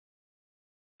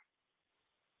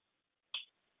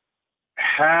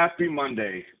Happy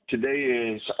Monday.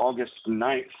 Today is August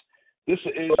 9th. This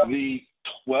is the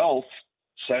 12th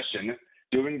session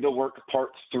doing the work part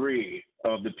 3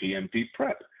 of the PMP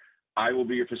prep. I will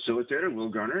be your facilitator, Will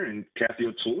Garner, and Kathy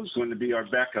O'Toole is going to be our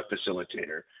backup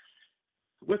facilitator.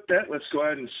 With that, let's go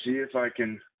ahead and see if I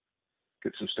can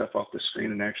get some stuff off the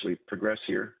screen and actually progress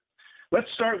here. Let's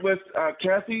start with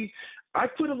Kathy. I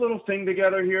put a little thing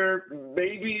together here.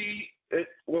 Maybe it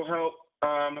will help.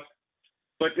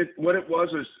 But what it was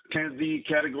kind of the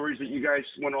categories that you guys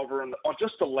went over on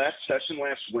just the last session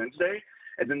last Wednesday,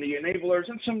 and then the enablers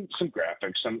and some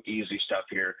graphics, some easy stuff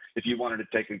here. If you wanted to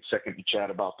take a second to chat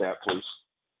about that, please.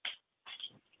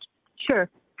 Sure.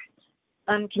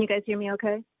 Can you guys hear me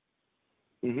okay?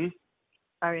 Mm-hmm.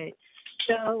 All right.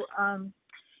 So,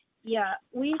 yeah,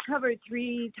 we covered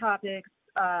 3 topics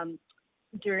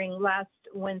during last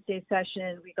Wednesday's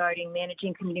session regarding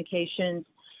managing communications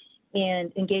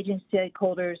and engaging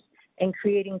stakeholders and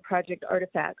creating project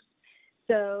artifacts.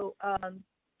 So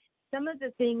some of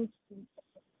the things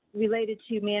related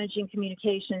to managing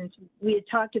communications, we had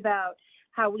talked about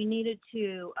how we needed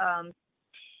to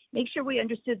make sure we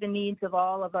understood the needs of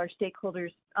all of our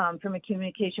stakeholders from a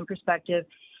communication perspective,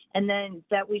 and then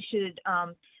that we should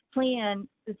plan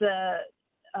the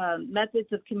methods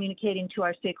of communicating to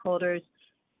our stakeholders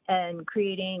and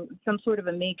creating some sort of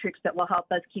a matrix that will help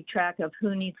us keep track of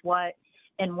who needs what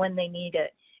and when they need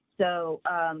it. So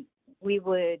we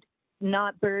would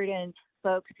not burden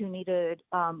folks who needed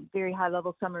very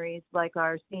high-level summaries like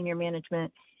our senior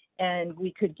management, and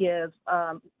we could give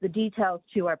the details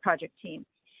to our project team.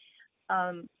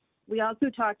 We also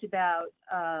talked about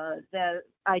the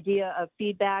idea of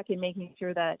feedback and making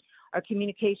sure that our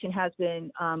communication has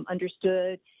been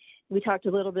understood. We talked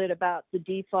a little bit about the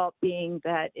default being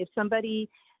that if somebody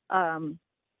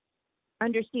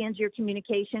understands your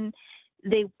communication,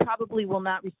 they probably will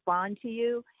not respond to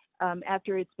you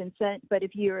after it's been sent. But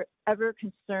if you're ever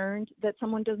concerned that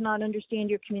someone does not understand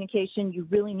your communication, you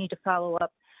really need to follow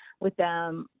up with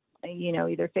them, you know,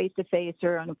 either face-to-face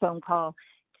or on a phone call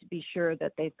to be sure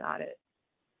that they've got it.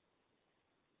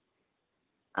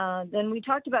 Then we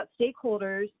talked about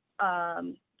stakeholders.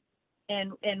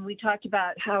 And we talked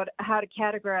about how to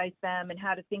categorize them and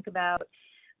how to think about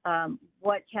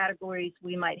what categories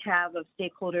we might have of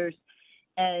stakeholders.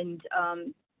 And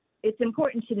it's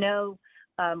important to know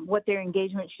what their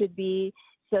engagement should be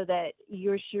so that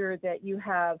you're sure that you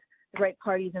have the right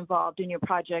parties involved in your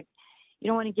project. You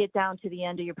don't want to get down to the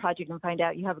end of your project and find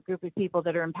out you have a group of people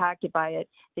that are impacted by it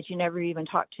that you never even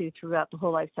talked to throughout the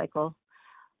whole life cycle.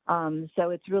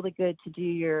 So it's really good to do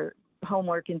your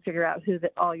homework and figure out who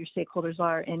all your stakeholders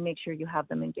are and make sure you have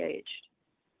them engaged.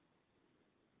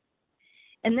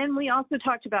 And then we also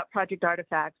talked about project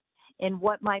artifacts and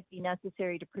what might be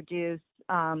necessary to produce,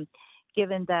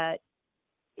 given that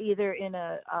either in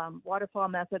a waterfall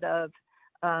method of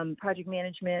project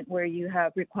management where you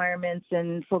have requirements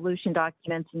and solution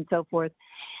documents and so forth,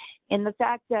 and the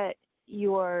fact that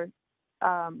your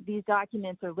these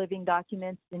documents are living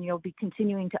documents and you'll be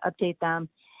continuing to update them.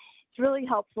 It's really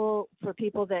helpful for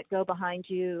people that go behind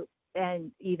you and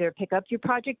either pick up your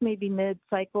project maybe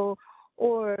mid-cycle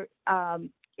or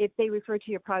if they refer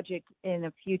to your project in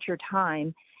a future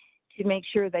time to make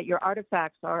sure that your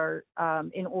artifacts are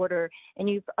in order and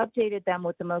you've updated them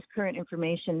with the most current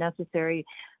information necessary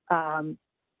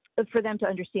for them to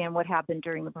understand what happened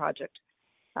during the project.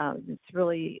 It's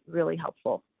really, really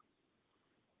helpful.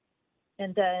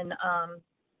 And then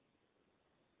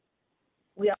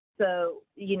we also,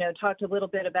 you know, talked a little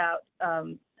bit about,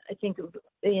 I think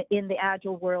in the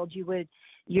Agile world,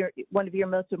 one of your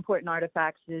most important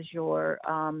artifacts is your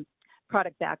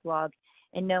product backlog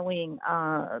and knowing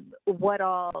what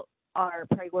all are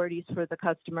priorities for the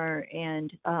customer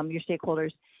and your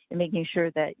stakeholders and making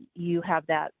sure that you have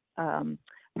that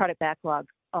product backlog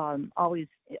always,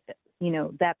 you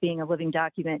know, that being a living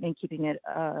document and keeping it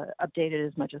updated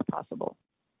as much as possible.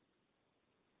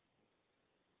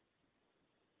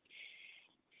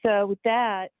 So with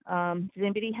that, does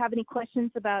anybody have any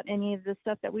questions about any of the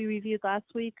stuff that we reviewed last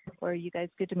week, or are you guys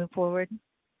good to move forward?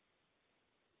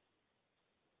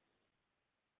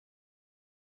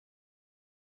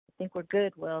 I think we're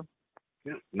good, Will.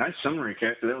 Yeah, nice summary,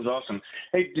 Kathy. That was awesome.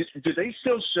 Hey, do they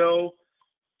still show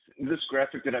this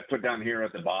graphic that I put down here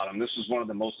at the bottom? This is one of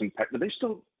the most impactful. Do they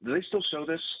still show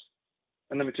this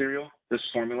in the material? This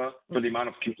formula for the amount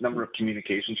of number of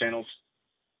communication channels?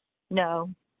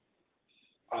 No.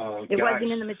 Oh, it gosh.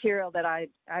 wasn't in the material that I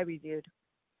reviewed.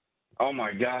 Oh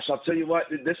my gosh, I'll tell you what,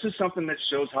 this is something that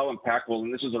shows how impactful,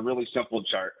 and this is a really simple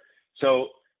chart. So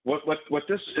what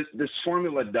this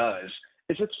formula does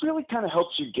is it's really kind of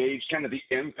helps you gauge kind of the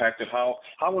impact of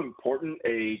how important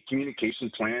a communication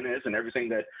plan is and everything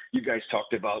that you guys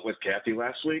talked about with Kathy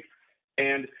last week.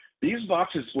 And these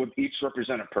boxes would each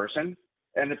represent a person,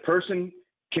 and the person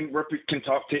can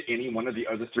talk to any one of the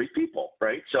other three people,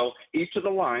 right? So each of the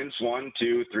lines, 1,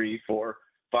 2, 3, 4,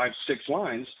 5, 6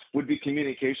 lines would be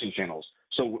communication channels.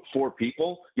 So 4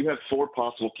 people, you have 4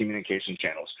 possible communication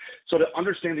channels. So to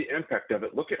understand the impact of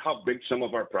it, look at how big some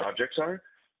of our projects are.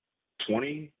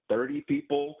 20, 30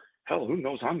 people, hell, who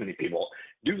knows how many people.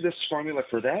 Do this formula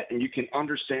for that, and you can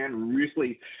understand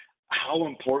really how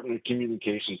important the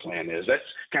communication plan is. That's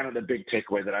kind of the big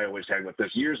takeaway that I always had with this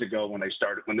years ago when this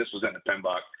was in the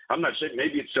PMBOK. I'm not sure,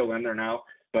 maybe it's still in there now,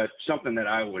 but something that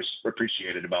I always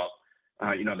appreciated about,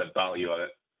 the value of it.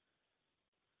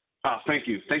 Thank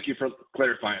you. Thank you for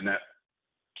clarifying that.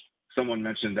 Someone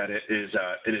mentioned that it is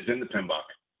in the PMBOK.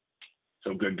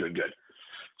 So good.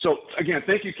 So again,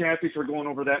 thank you, Kathy, for going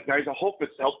over that, guys. I hope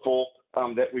it's helpful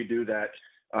that we do that.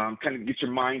 Kind of get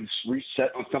your minds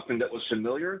reset on something that was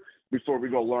familiar before we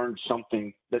go learn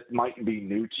something that might be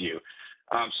new to you.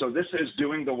 So this is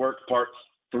doing the work part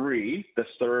 3, the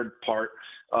third part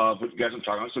of what you guys are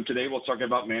talking about. So today we'll talk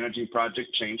about managing project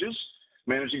changes,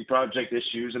 managing project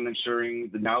issues, and ensuring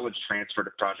the knowledge transfer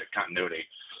to project continuity.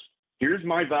 Here's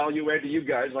my value add to you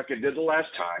guys, like I did the last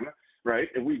time, right?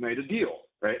 And we made a deal,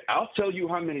 right? I'll tell you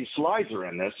how many slides are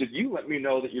in this if you let me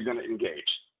know that you're going to engage.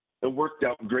 It worked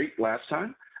out great last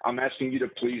time. I'm asking you to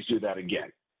please do that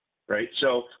again, right?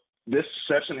 So this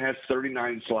session has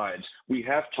 39 slides. We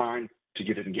have time to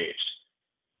get engaged.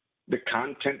 The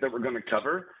content that we're going to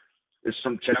cover is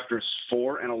from chapters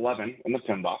 4 and 11 in the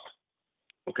PMBOK,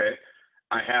 okay?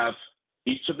 I have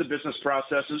each of the business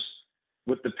processes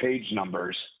with the page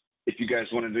numbers if you guys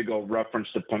wanted to go reference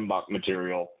the PMBOK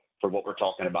material for what we're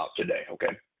talking about today,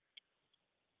 okay?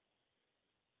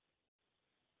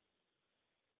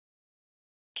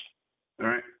 All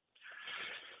right.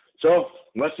 So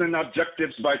lesson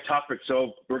objectives by topic.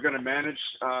 So we're going to manage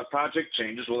project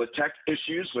changes. We'll attack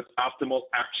issues with optimal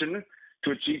action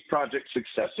to achieve project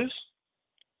successes.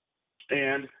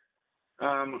 And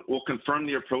we'll confirm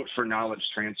the approach for knowledge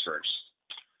transfers.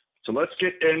 So let's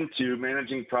get into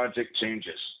managing project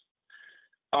changes.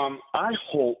 I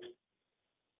hope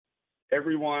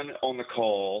everyone on the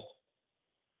call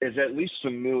is at least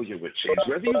familiar with change.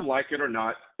 Whether you like it or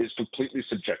not is completely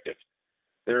subjective.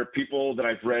 There are people that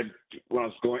I've read when I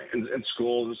was going in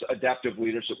school. Adaptive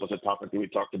leadership was a topic that we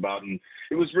talked about, and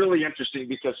it was really interesting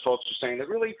because folks are saying that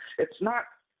really it's not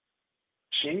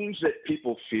change that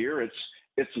people fear.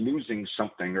 It's losing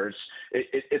something, or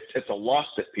it's a loss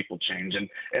that people change.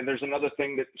 And there's another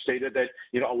thing that stated that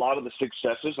a lot of the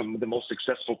successes and the most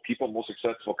successful people, most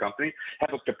successful company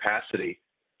have a capacity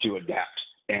to adapt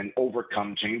and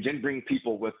overcome change and bring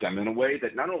people with them in a way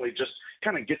that not only just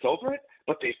kind of gets over it,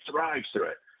 but they thrive through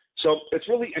it. So it's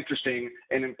really interesting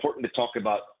and important to talk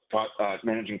about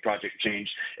managing project change.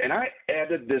 And I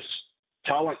added this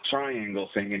talent triangle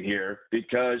thing in here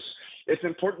because it's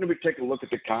important that we take a look at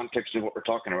the context of what we're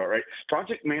talking about, right?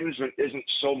 Project management isn't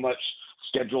so much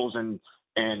schedules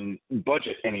and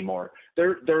budget anymore.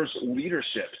 There's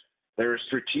leadership. There's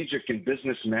strategic and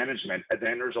business management, and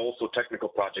then there's also technical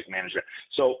project management.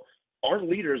 So our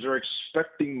leaders are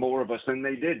expecting more of us than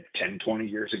they did 10, 20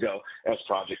 years ago as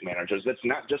project managers. That's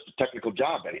not just a technical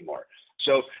job anymore.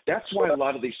 So that's why a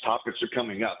lot of these topics are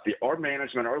coming up. Our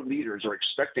management, our leaders are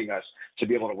expecting us to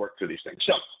be able to work through these things.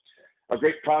 So a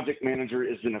great project manager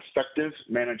is an effective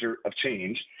manager of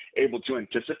change, able to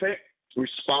anticipate,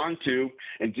 respond to,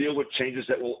 and deal with changes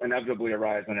that will inevitably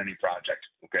arise in any project,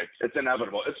 okay? It's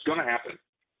inevitable. It's going to happen.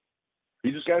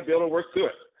 You just got to be able to work through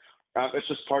it. It's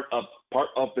just part of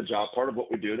the job, part of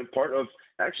what we do, and part of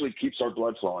actually keeps our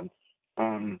blood flowing.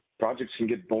 Projects can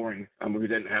get boring when we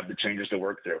didn't have the changes to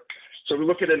work through. So we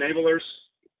look at enablers.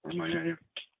 Where am I at here?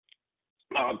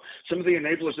 Some of the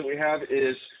enablers that we have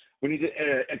is we need to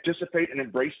anticipate and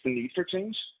embrace the need for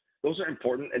change. Those are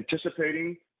important.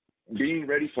 Anticipating, being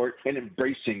ready for it, and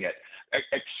embracing it.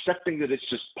 Accepting that it's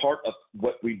just part of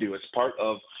what we do. It's part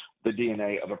of the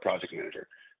DNA of a project manager.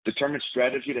 Determine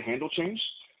strategy to handle change.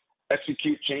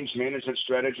 Execute change management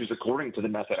strategies according to the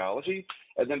methodology,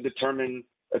 and then determine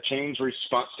a change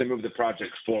response to move the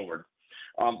project forward.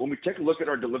 When we take a look at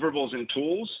our deliverables and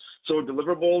tools, so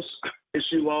deliverables,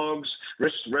 issue logs,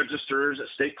 risk registers,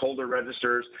 stakeholder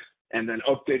registers, and then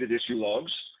updated issue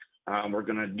logs. We're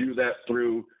going to do that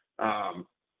through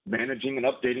managing and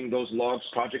updating those logs,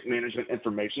 project management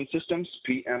information systems,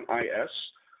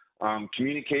 PMIS,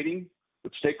 communicating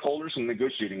with stakeholders and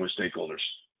negotiating with stakeholders.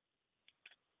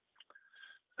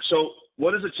 So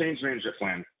what is a change management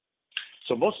plan?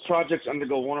 So most projects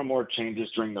undergo one or more changes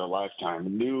during their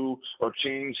lifetime. New or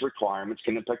changed requirements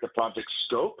can impact the project's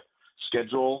scope,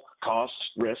 schedule, cost,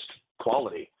 risk,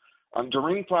 quality.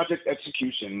 During project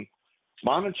execution,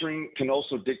 monitoring can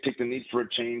also dictate the need for a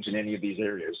change in any of these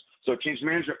areas. So a change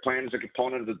management plan is a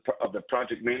component of the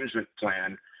project management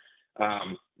plan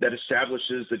that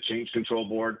establishes the change control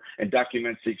board and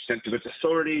documents the extent of its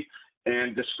authority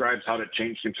and describes how the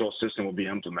change control system will be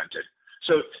implemented.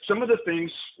 So some of the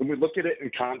things, when we look at it in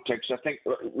context, I think,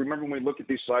 remember when we look at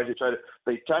these slides,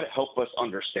 they try to help us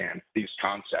understand these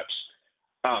concepts.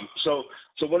 So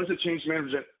what does a change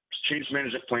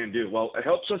management plan do? Well, it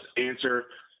helps us answer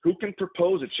who can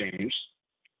propose a change,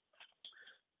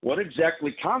 what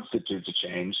exactly constitutes a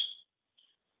change,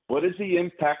 what is the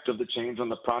impact of the change on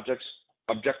the project's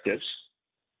objectives,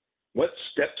 what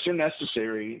steps are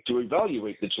necessary to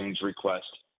evaluate the change request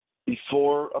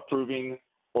before approving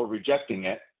or rejecting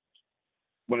it.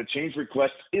 When a change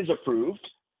request is approved,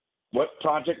 what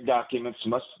project documents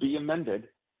must be amended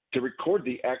to record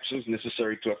the actions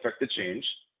necessary to affect the change,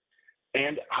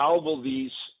 and how will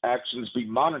these actions be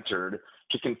monitored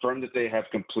to confirm that they have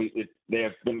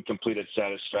been completed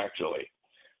satisfactorily.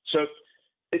 So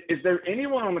is there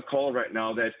anyone on the call right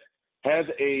now that has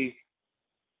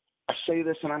I say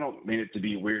this and I don't mean it to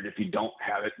be weird if you don't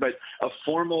have it, but a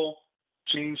formal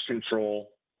change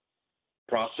control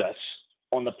process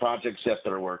on the projects that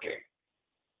they're working?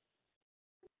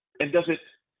 And does it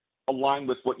align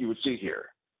with what you would see here?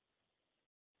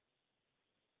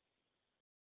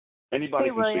 Anybody Hey,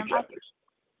 can William, speak up.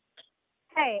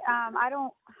 Hey, I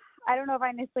don't know if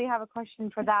I necessarily have a question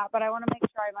for that, but I want to make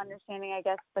sure I'm understanding, I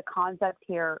guess, the concept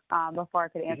here before I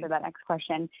could answer that next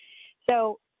question.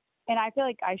 So, and I feel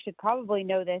like I should probably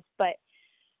know this, but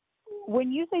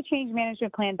when you say change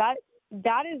management plan,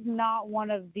 that is not one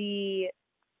of the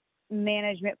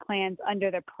management plans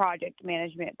under the project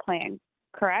management plan,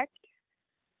 correct?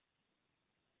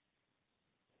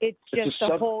 It's just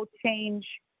the whole change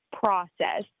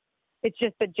process. It's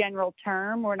just the general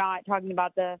term. We're not talking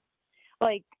about the,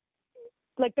 like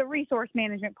the resource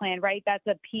management plan, right? That's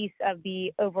a piece of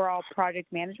the overall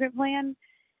project management plan.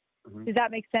 Mm-hmm. Does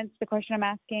that make sense, the question I'm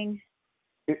asking?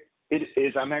 It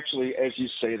is. I'm actually, as you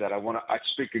say that, I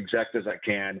speak exact as I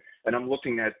can, and I'm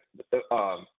looking at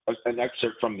an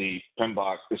excerpt from the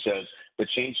PMBOK that says the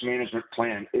change management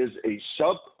plan is a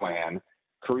sub-plan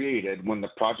created when the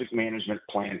project management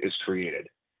plan is created.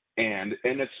 And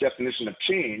in its definition of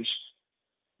change,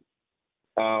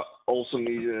 also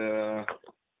need,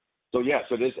 so yes,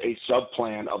 it is a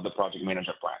sub-plan of the project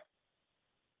management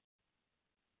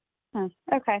plan.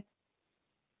 Okay.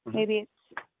 Mm-hmm. Maybe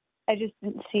I just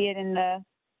didn't see it in the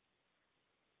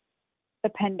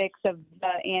appendix of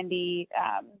the Andy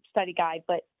study guide,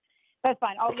 but that's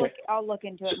fine. I'll look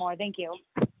into it more. Thank you.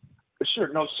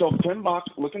 Sure. No. So PMBOK,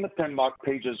 look in the PMBOK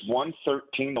pages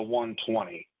 113 to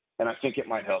 120, and I think it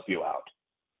might help you out.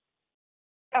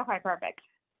 Okay, perfect.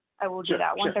 I will do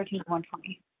that. 113 to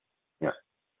 120. Yeah.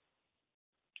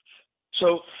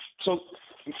 So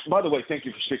by the way, thank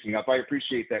you for speaking up. I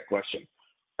appreciate that question.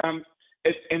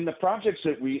 In the projects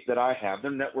that I have,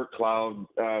 they're network cloud,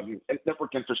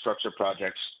 network infrastructure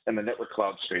projects in the network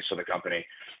cloud space for the company.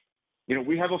 You know,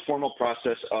 we have a formal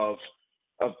process of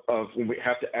when we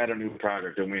have to add a new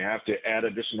project and we have to add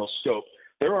additional scope.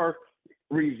 There are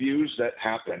reviews that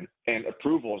happen and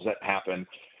approvals that happen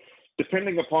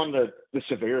depending upon the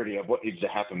severity of what needs to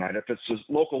happen, right? If it's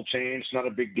a local change, not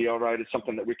a big deal, right? It's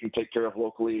something that we can take care of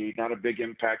locally, not a big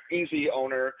impact, easy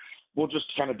owner. We'll just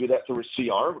kind of do that through a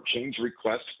CR, change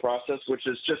request process, which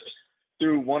is just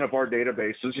through one of our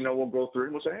databases. You know, we'll go through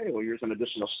and we'll say, hey, well, here's an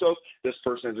additional scope. This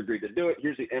person has agreed to do it.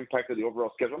 Here's the impact of the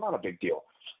overall schedule. Not a big deal.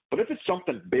 But if it's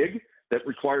something big that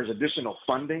requires additional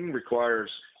funding,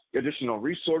 requires additional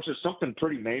resources, something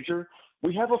pretty major,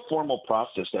 we have a formal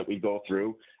process that we go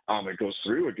through.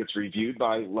 It gets reviewed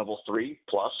by level 3+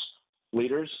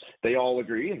 leaders. They all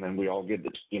agree, and then we all get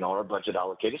our budget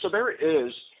allocated. So there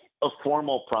is a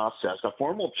formal process, a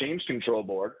formal change control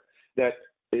board that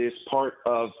is part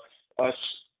of us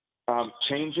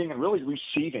changing and really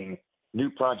receiving new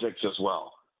projects as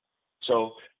well.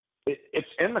 So it's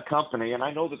in the company, and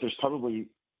I know that there's probably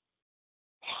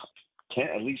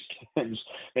at least tens,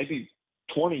 maybe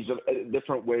 20s of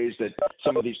different ways that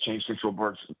some of these change control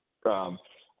boards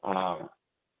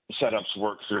setups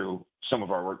work through some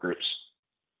of our work groups.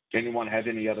 Anyone have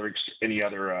any other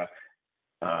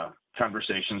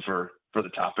conversation for the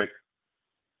topic?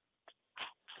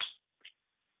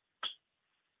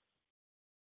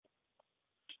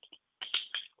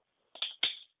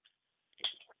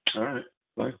 All right,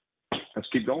 well, let's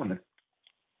keep going then.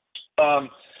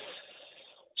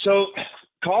 So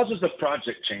causes of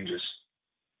project changes.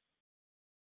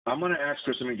 I'm going to ask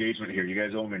for some engagement here. You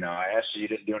guys owe me now. I asked you, you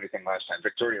didn't do anything last time.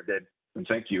 Victoria did, and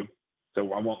thank you.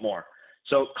 So I want more.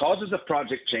 So causes of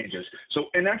project changes. So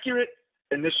inaccurate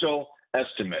initial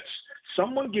estimates.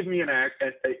 Someone give me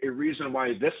a reason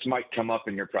why this might come up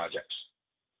in your projects.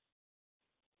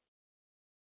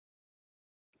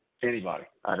 Anybody?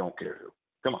 I don't care who.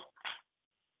 Come on.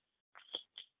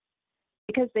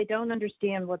 Because they don't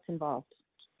understand what's involved.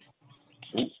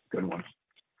 Ooh, good one.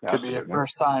 Could be a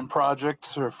first-time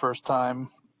project or first time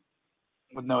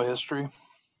with no history.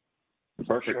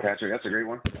 Perfect, Sure. Patrick. That's a great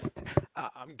one.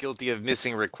 I'm guilty of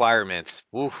missing requirements.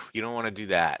 Oof, you don't want to do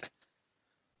that.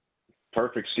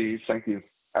 Perfect, Steve. Thank you.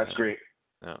 That's great.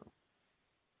 No.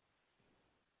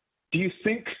 Do you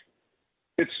think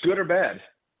it's good or bad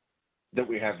that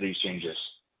we have these changes?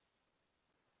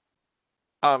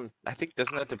 I think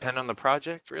doesn't that depend on the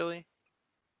project, really?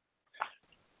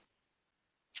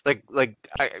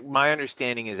 My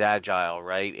understanding is agile,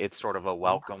 right? It's sort of a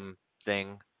welcome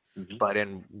thing, but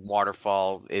in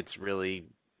waterfall, it's really,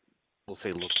 we'll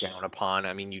say, looked down upon.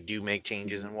 I mean, you do make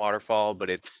changes in waterfall, but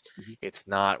it's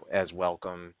not as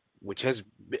welcome, which has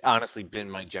honestly been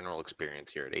my general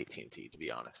experience here at AT&T, to be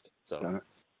honest. So,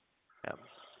 yeah.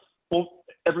 Well,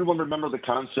 everyone remember the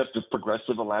concept of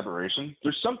progressive elaboration.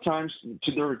 There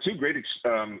were two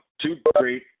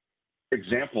great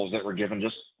examples that were given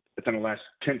just within the last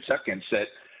 10 seconds that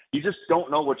you just don't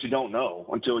know what you don't know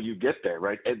until you get there,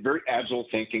 right? Very agile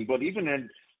thinking, but even in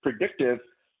predictive,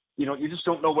 you just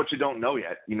don't know what you don't know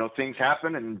yet. Things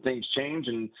happen and things change,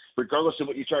 and regardless of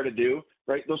what you try to do,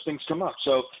 right, those things come up.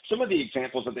 So some of the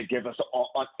examples that they give us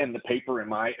in the paper in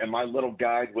my little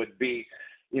guide would be,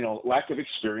 lack of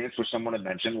experience, which someone had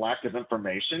mentioned, lack of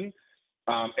information,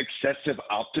 excessive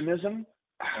optimism.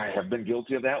 I have been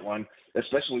guilty of that one,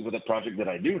 especially with a project that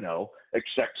I do know.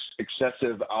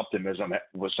 Excessive optimism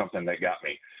was something that got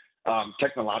me.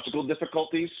 Technological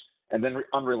difficulties, and then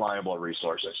unreliable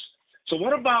resources. So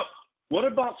what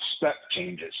about spec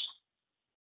changes?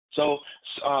 So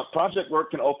project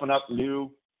work can open up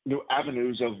new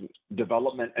avenues of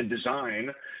development and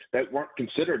design that weren't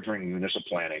considered during the initial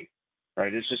planning,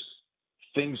 right? It's just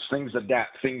things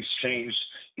adapt, things change,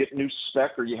 get new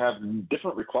spec, or you have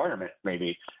different requirement,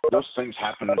 maybe. Those things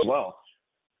happen as well.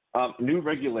 New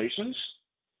regulations,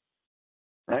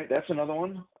 right? That's another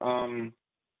one.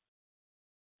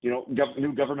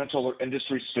 New governmental or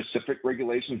industry-specific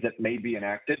regulations that may be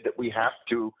enacted that we have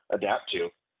to adapt to.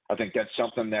 I think that's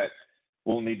something that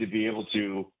we'll need to be able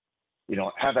to,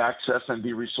 have access and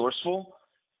be resourceful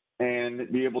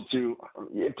and be able to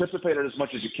anticipate it as much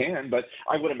as you can. But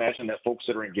I would imagine that folks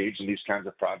that are engaged in these kinds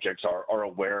of projects are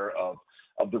aware of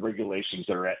the regulations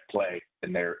that are at play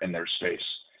in their space.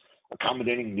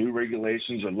 Accommodating new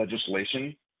regulations or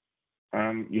legislation,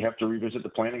 you have to revisit the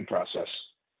planning process,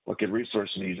 look at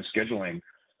resource needs and scheduling.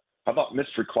 How about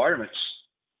missed requirements?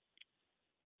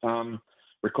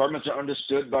 Requirements are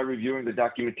understood by reviewing the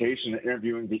documentation and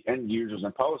interviewing the end users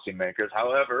and policymakers.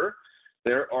 However,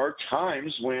 there are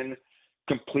times when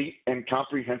complete and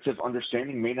comprehensive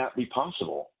understanding may not be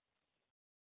possible.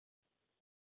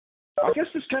 I guess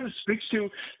this kind of speaks to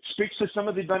some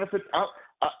of the benefits.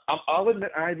 I'll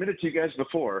admit, I admitted to you guys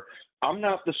before, I'm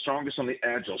not the strongest on the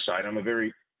agile side. I'm a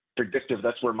very predictive.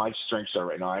 That's where my strengths are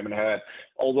right now. I haven't had,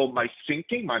 although my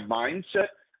thinking, my mindset,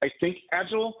 I think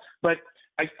agile, but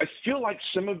I feel like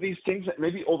some of these things that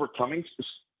maybe overcoming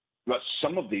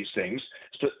some of these things,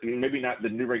 maybe not the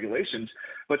new regulations,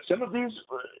 but some of these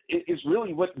is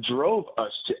really what drove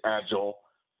us to agile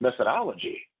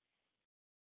methodology.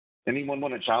 Anyone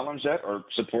want to challenge that or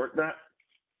support that?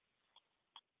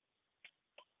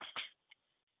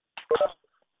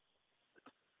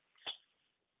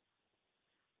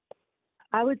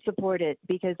 I would support it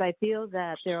because I feel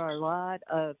that there are a lot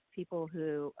of people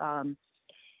who,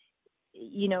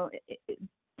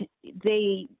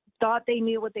 they thought they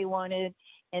knew what they wanted,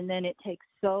 and then it takes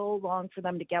so long for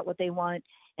them to get what they want,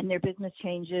 and their business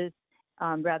changes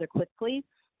rather quickly.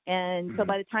 And so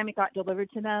by the time it got delivered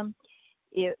to them,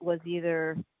 it was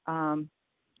either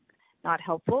not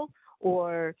helpful,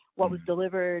 or what was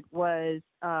delivered was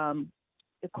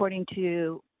according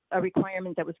to a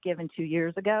requirement that was given 2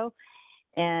 years ago.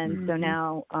 And so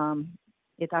now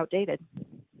it's outdated.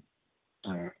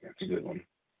 That's a good one.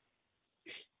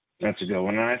 That's a good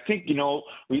one. And I think,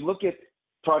 we look at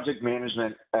project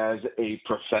management as a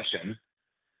profession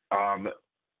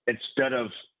instead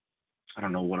of, I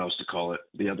don't know what else to call it.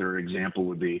 The other example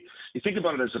would be, you think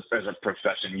about it as a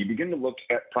profession. You begin to look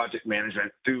at project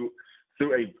management through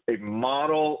a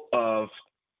model of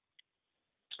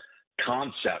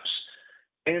concepts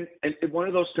And one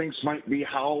of those things might be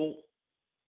how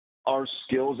our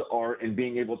skills are in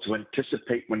being able to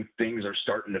anticipate when things are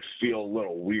starting to feel a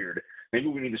little weird. Maybe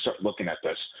we need to start looking at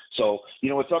this. So,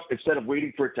 it's up, instead of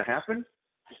waiting for it to happen,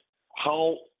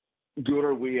 how good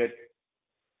are we at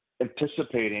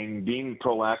anticipating, being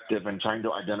proactive, and trying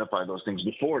to identify those things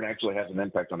before it actually has an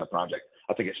impact on the project?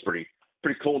 I think it's pretty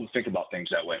cool to think about things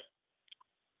that way.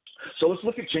 So let's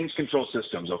look at change control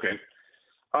systems, okay?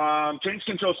 Change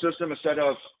control system is a set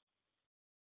of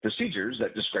procedures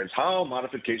that describes how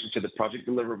modifications to the project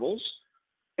deliverables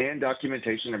and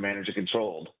documentation are managed and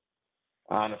controlled.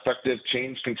 An effective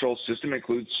change control system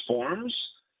includes forms,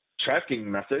 tracking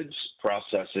methods,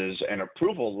 processes, and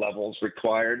approval levels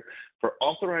required for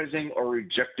authorizing or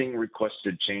rejecting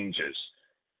requested changes.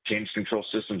 Change control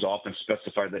systems often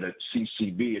specify that a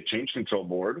CCB, a change control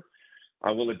board,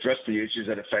 will address the issues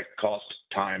that affect cost,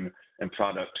 time, and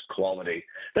product quality.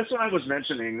 That's what I was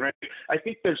mentioning, right? I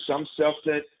think there's some stuff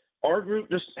that our group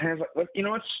just has,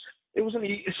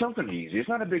 it's something easy. It's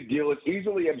not a big deal. It's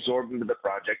easily absorbed into the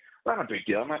project. Not a big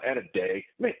deal. I might add a day,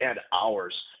 I may add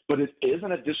hours, but it is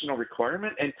an additional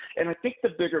requirement. And I think the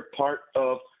bigger part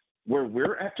of where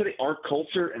we're at today, our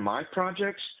culture and my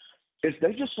projects, is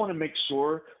they just want to make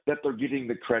sure that they're getting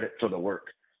the credit for the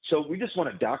work. So we just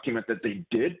want to document that they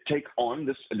did take on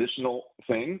this additional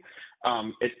thing.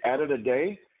 It added a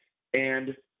day,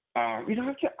 and I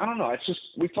don't know. It's just,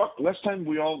 we talked last time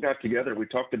we all got together. We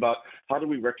talked about how do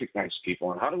we recognize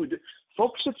people and how do we do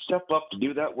folks that step up to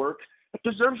do that work. It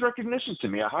deserves recognition to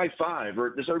me, a high five, or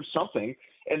it deserves something.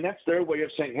 And that's their way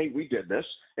of saying, hey, we did this.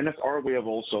 And that's our way of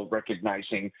also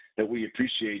recognizing that we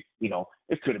appreciate,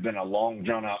 it could have been a long,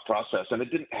 drawn out process, and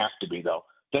it didn't have to be, though.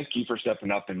 Thank you for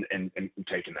stepping up and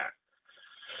taking that.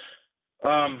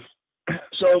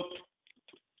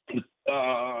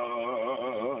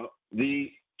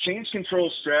 The change control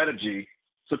strategy.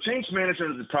 So change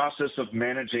management is the process of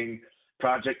managing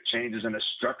project changes in a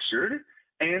structured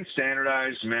and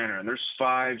standardized manner. And there's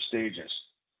 5 stages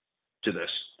to this.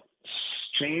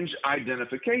 Change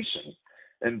identification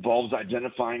involves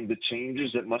identifying the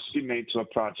changes that must be made to a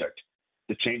project.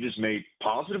 The changes made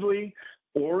positively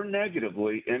or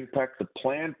negatively impact the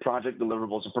planned project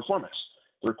deliverables and performance.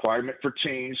 The requirement for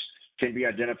change can be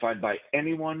identified by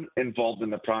anyone involved in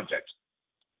the project.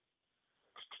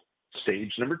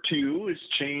 Stage number 2 is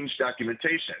change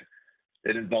documentation.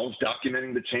 It involves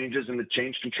documenting the changes in the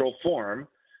change control form,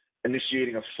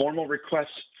 initiating a formal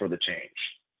request for the change.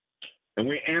 And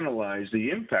we analyze the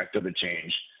impact of the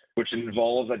change, which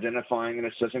involves identifying and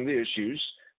assessing the issues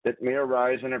that may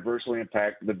arise and adversely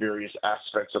impact the various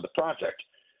aspects of the project.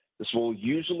 This will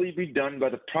usually be done by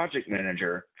the project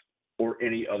manager or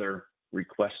any other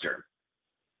requester.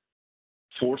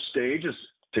 4th stage is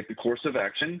take the course of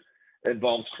action. It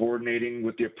involves coordinating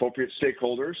with the appropriate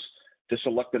stakeholders to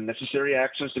select the necessary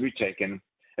actions to be taken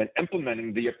and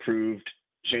implementing the approved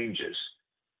changes.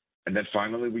 And then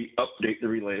finally, we update the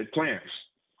related plans.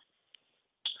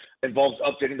 It involves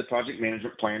updating the project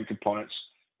management plan components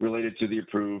related to the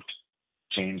approved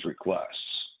change requests.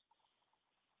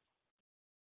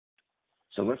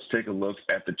 So let's take a look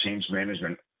at the change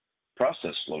management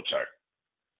process flowchart.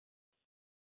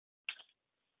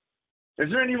 Is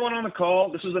there anyone on the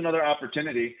call? This is another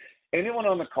opportunity. Anyone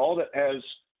on the call that has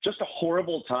just a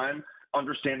horrible time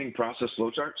understanding process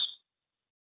flowcharts?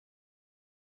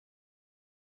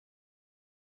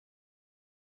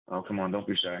 Oh, come on, don't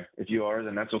be shy. If you are,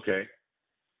 then that's okay.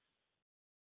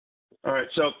 All right,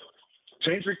 so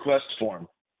change request form,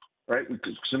 right? We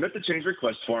submit the change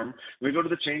request form. We go to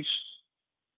the change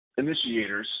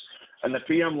initiators, and the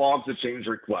PM logs the change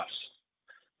request.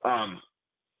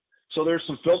 So there's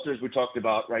some filters we talked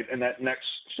about, right, in that next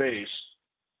phase,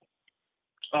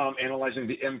 analyzing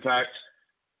the impact,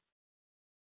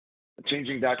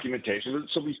 changing documentation.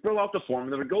 So we fill out the form,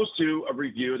 and then it goes to a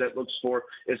review that looks for,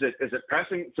 is it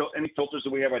passing any filters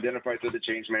that we have identified through the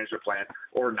change management plan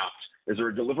or not? Is there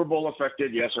a deliverable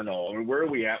affected, yes or no? I mean, where are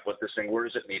we at with this thing? Where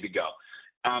does it need to go?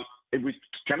 If we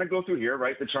kind of go through here,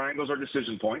 right, the triangles are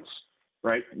decision points,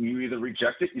 right? You either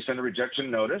reject it, you send a rejection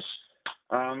notice,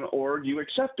 or you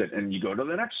accept it and you go to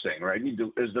the next thing, right?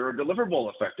 Is there a deliverable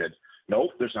affected?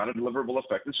 Nope, there's not a deliverable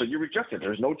affected, so you reject it.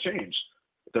 There's no change.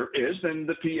 If there is, then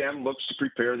the PM looks to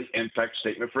prepare the impact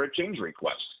statement for a change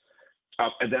request.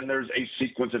 And then there's a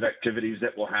sequence of activities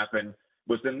that will happen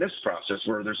within this process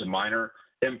where there's a minor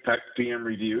impact PM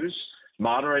reviews,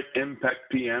 moderate impact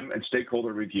PM and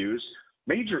stakeholder reviews,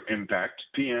 major impact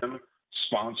PM,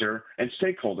 sponsor, and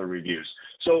stakeholder reviews.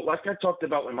 So like I talked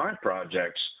about in my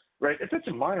projects, right, if it's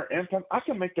a minor impact, I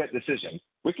can make that decision.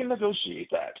 We can negotiate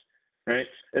that, right?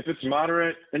 If it's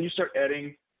moderate, then you start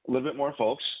adding a little bit more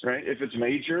folks, right? If it's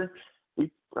major,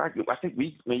 I think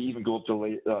we may even go up to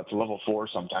level 4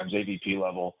 sometimes, AVP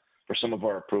level, for some of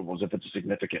our approvals if it's a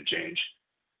significant change.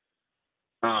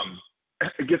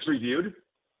 It gets reviewed,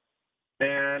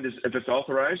 and if it's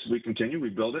authorized, we continue, we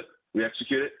build it, we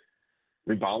execute it,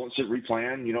 we balance it,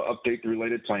 replan, update the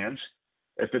related plans.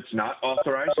 If it's not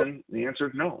authorized, then the answer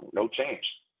is no change.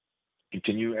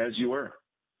 Continue as you were.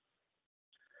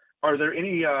 Are there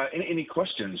any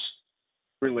questions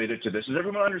related to this? Does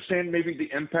everyone understand maybe the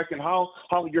impact and how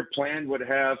your plan would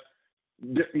have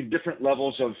different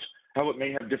levels of, how it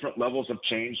may have different levels of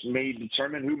change may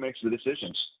determine who makes the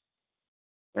decisions,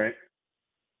 right?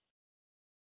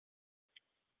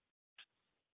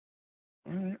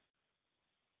 All right.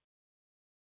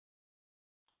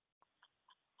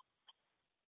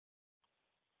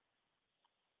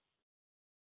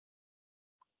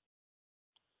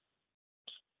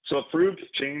 So approved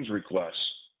change requests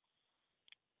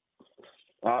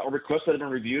are requests that have been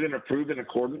reviewed and approved in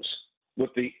accordance with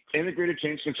the integrated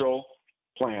change control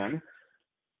plan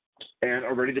and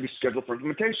are ready to be scheduled for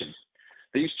implementation.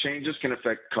 These changes can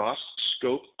affect cost,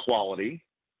 scope, quality,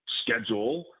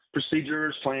 schedule,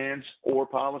 procedures, plans, or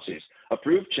policies.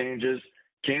 Approved changes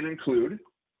can include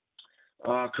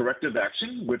corrective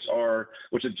action, which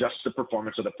adjusts the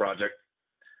performance of the project,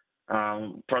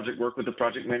 project work with the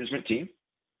project management team.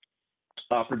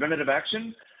 Preventative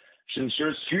action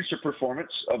ensures future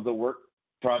performance of the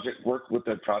project work with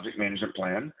the project management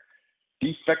plan.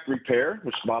 Defect repair,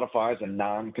 which modifies a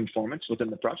non-conformance within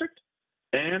the project.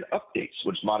 And updates,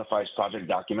 which modifies project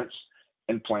documents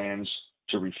and plans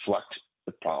to reflect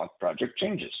the project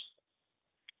changes.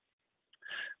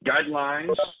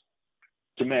 Guidelines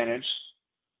to manage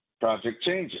project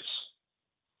changes.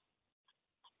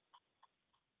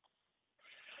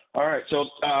 All right, so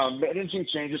managing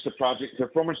changes to project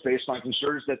performance baselines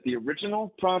ensures that the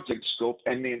original project scope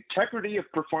and the integrity of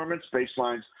performance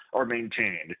baselines are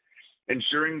maintained,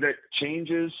 ensuring that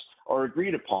changes are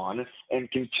agreed upon, and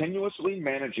continuously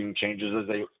managing changes as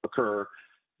they occur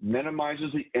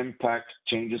minimizes the impact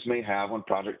changes may have on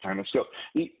project time and scope.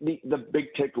 The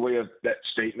big takeaway of that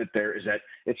statement there is that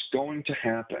it's going to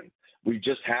happen. We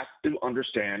just have to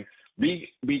understand, be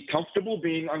comfortable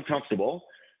being uncomfortable,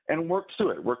 and work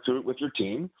through it. Work through it with your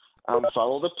team.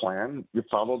 Follow the plan. You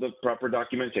follow the proper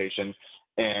documentation,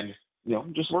 and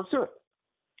just work through it.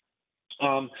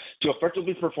 To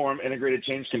effectively perform integrated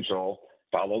change control,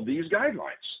 follow these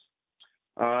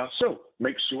guidelines. So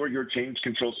make sure your change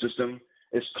control system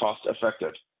is cost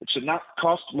effective. It should not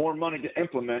cost more money to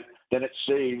implement than it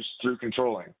saves through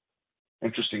controlling.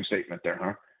 Interesting statement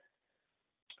there,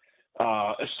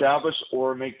 huh? Establish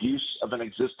or make use of an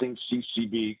existing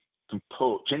CCB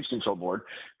change control board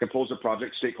composed of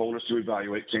project stakeholders to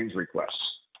evaluate change requests.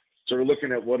 So we're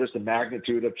looking at what is the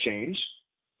magnitude of change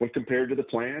when compared to the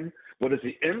plan, what is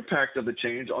the impact of the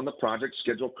change on the project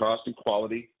schedule, cost, and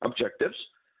quality objectives,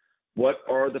 what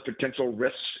are the potential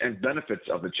risks and benefits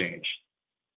of the change.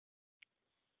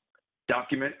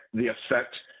 Document the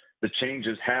effect the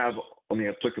changes have on the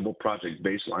applicable project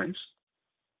baselines.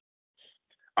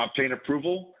 Obtain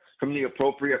approval from the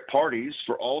appropriate parties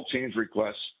for all change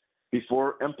requests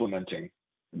before implementing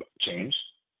change.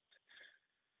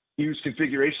 Use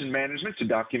configuration management to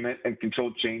document and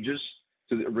control changes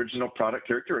to the original product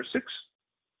characteristics.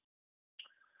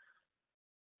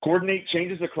 Coordinate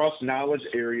changes across knowledge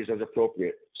areas as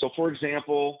appropriate. So for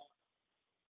example,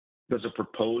 does a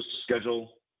proposed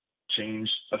schedule change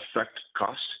affect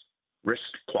cost, risk,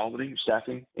 quality,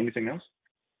 staffing, anything else?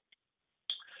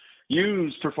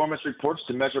 Use performance reports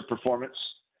to measure performance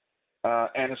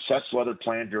and assess whether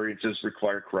planned variances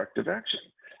require corrective action.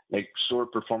 Make sure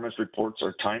performance reports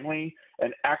are timely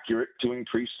and accurate to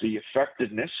increase the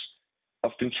effectiveness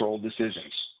of control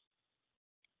decisions.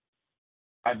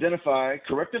 Identify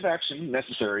corrective action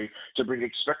necessary to bring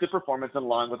expected performance in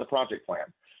line with the project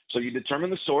plan. So you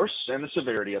determine the source and the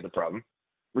severity of the problem,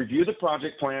 review the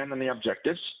project plan and the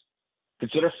objectives,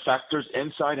 consider factors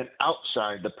inside and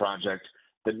outside the project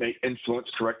that may influence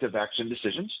corrective action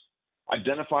decisions,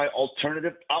 identify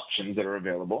alternative options that are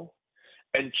available,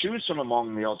 and choose from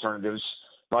among the alternatives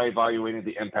by evaluating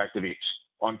the impact of each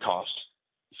on cost,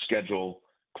 schedule,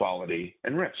 quality,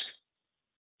 and risk.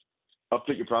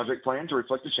 Update your project plan to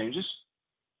reflect the changes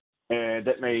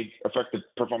that may affect the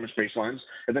performance baselines,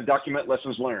 and then document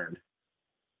lessons learned,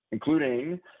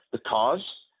 including the cause,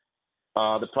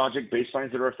 the project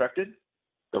baselines that are affected,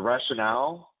 the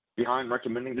rationale behind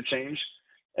recommending the change,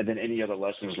 and then any other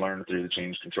lessons learned through the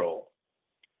change control.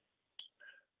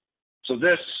 So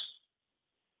this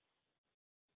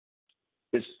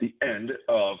is the end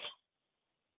of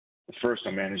first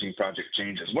on managing project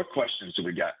changes. What questions do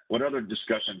we got? What other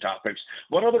discussion topics?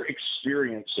 What other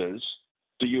experiences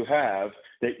do you have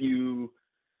that you,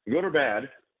 good or bad,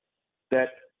 that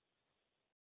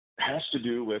has to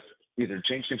do with either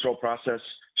change control process,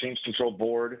 change control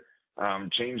board,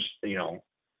 change,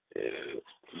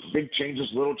 big changes,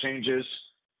 little changes,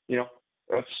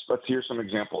 let's hear some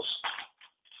examples.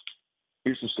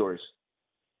 Here's some stories.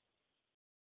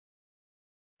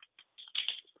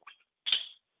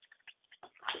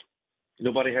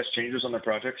 Nobody has changes on their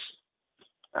projects?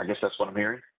 I guess that's what I'm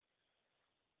hearing.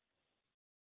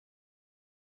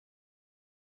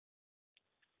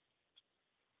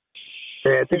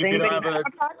 Yeah, I think Does if you anybody don't have have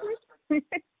a project?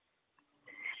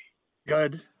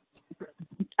 good.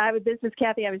 This is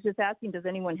Kathy. I was just asking, does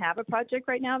anyone have a project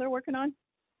right now they're working on?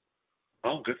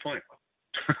 Oh, good point.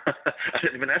 I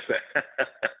didn't even ask that.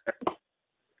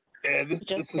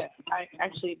 Jessica, I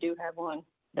actually do have one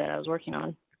that I was working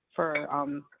on for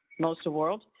most of the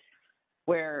world,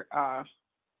 where I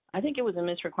think it was a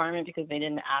misrequirement because they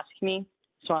didn't ask me,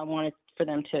 so I wanted for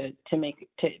them to make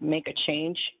a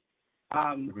change,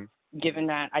 given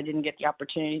that I didn't get the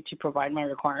opportunity to provide my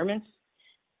requirements,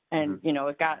 and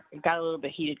it got a little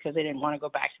bit heated because they didn't want to go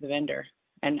back to the vendor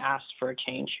and ask for a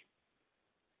change.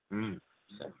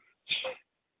 So.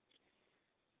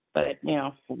 But at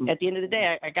the end of the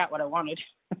day, I got what I wanted,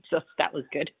 so that was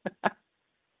good.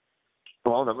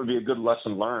 Well, that would be a good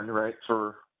lesson learned, right?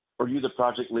 Were you the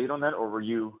project lead on that, or were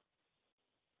you?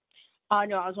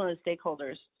 No, I was one of the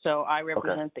stakeholders. So I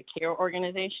represent the CARE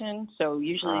organization. So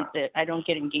usually I don't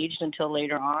get engaged until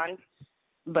later on,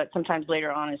 but sometimes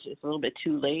later on it's a little bit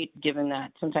too late, given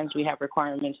that sometimes we have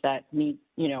requirements that need,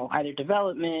 either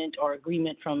development or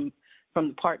agreement from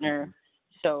the partner.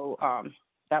 So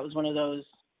that was one of those.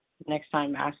 Next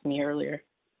time, ask me earlier.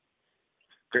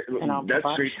 Great. That's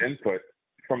great input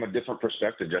from a different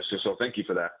perspective, Jessica. So thank you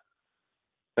for that.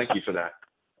 Thank you for that.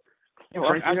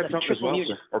 Frank, you had something as well,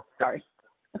 sir. Sorry.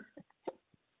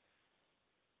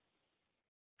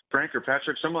 Frank or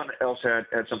Patrick, someone else had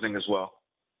something as well.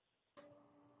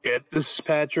 Yeah, this is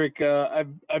Patrick.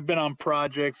 I've been on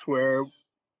projects where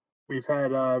we've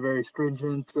had very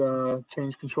stringent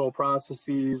change control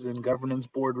processes and governance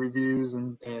board reviews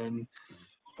and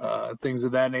things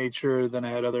of that nature. Then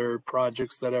I had other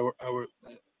projects that I were,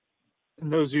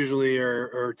 and those usually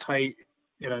are tight,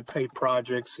 tight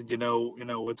projects, and you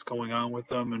know what's going on with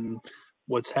them and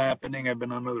what's happening. I've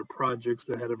been on other projects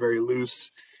that had a very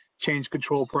loose change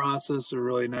control process, or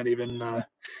really not even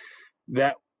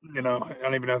that. I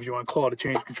don't even know if you want to call it a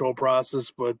change control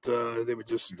process, but they would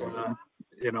just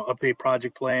update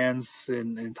project plans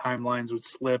and timelines would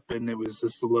slip, and it was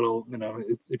just a little,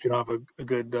 if you don't have a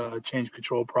good change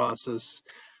control process,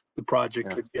 the project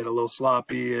could get a little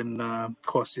sloppy and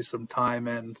cost you some time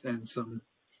and some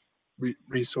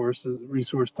resource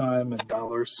time and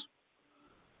dollars.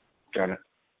 Got it.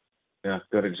 Yeah,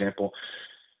 good example.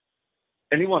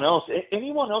 Anyone else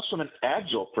from an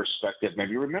agile perspective?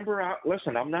 Maybe remember,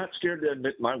 listen, I'm not scared to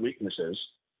admit my weaknesses,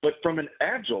 but from an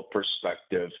agile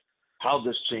perspective, how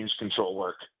does change control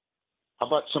work? How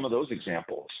about some of those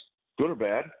examples? Good or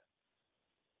bad?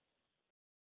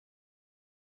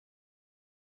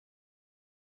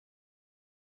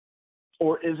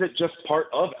 Or is it just part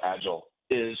of agile?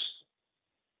 Is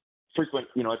frequent,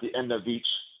 at the end of each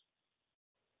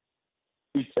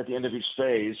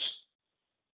phase,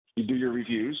 you do your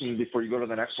reviews, and before you go to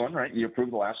the next one, right? You approve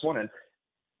the last one and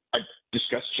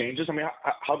discuss changes. I mean,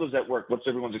 how does that work? What's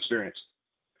everyone's experience?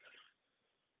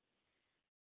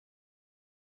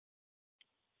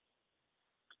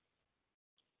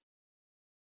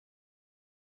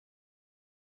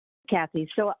 Kathy.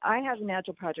 So I have an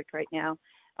Agile project right now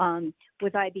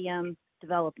with IBM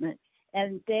development,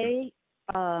 and they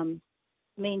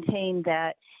maintain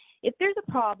that if there's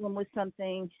a problem with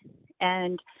something,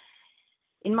 and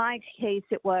in my case,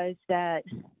 it was that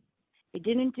they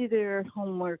didn't do their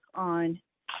homework on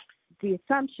the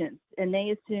assumptions, and they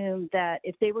assumed that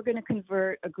if they were going to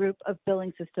convert a group of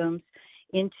billing systems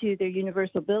into their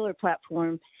universal biller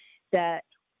platform, that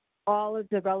all of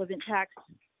the relevant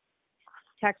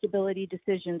taxability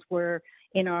decisions were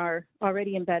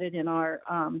already embedded in our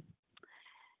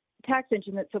tax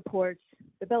engine that supports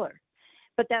the biller.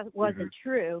 But that wasn't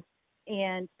true.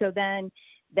 And so then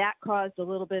that caused a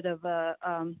little bit of a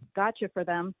gotcha for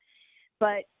them.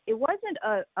 But it wasn't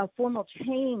a formal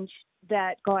change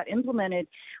that got implemented.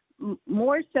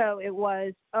 More so it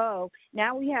was,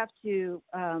 now we have to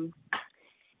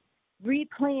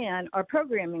replan our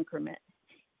program increment.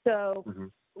 So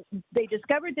they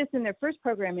discovered this in their first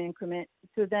program increment,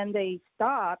 so then they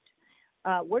stopped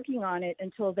working on it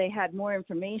until they had more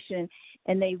information,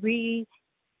 and they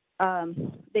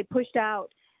pushed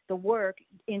out the work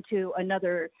into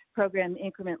another program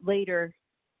increment later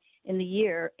in the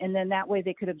year, and then that way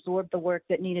they could absorb the work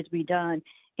that needed to be done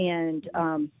and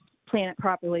plan it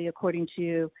properly according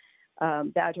to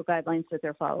the Agile guidelines that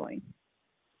they're following.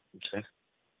 Okay.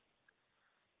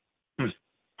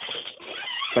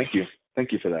 Thank you.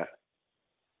 Thank you for that.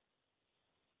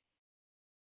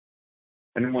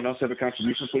 Anyone else have a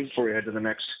contribution, please, before we head to the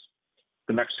next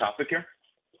topic here?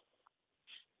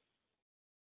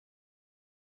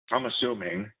 I'm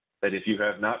assuming that if you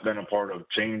have not been a part of a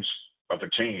change,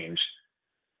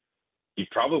 you've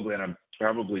probably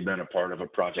been a part of a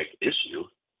project issue.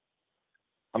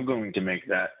 I'm going to make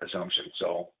that assumption.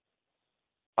 So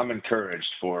I'm encouraged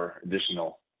for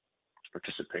additional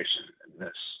participation in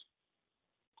this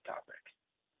topic.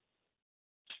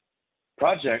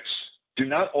 Projects do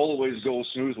not always go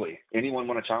smoothly. Anyone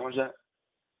want to challenge that?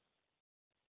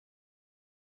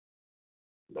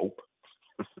 Nope.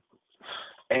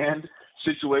 And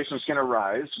situations can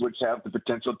arise which have the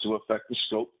potential to affect the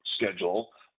scope, schedule,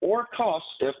 or costs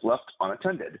if left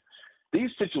unattended.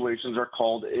 These situations are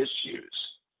called issues,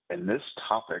 and this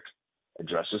topic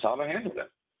addresses how to handle them.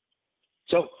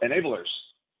 So, enablers.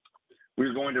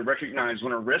 We're going to recognize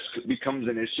when a risk becomes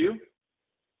an issue.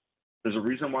 There's a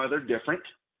reason why they're different.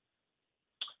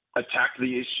 Attack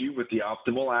the issue with the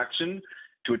optimal action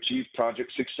to achieve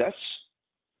project success,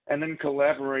 and then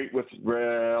collaborate with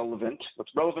relevant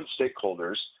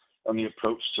stakeholders on the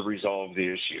approach to resolve the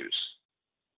issues.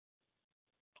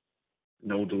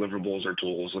 No deliverables or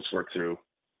tools. Let's work through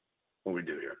what we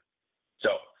do here. So,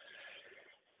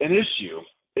 an issue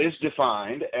is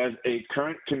defined as a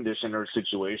current condition or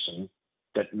situation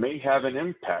that may have an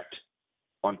impact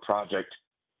on project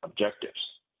objectives.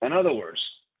 In other words,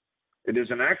 it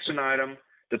is an action item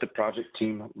that the project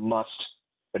team must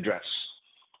address.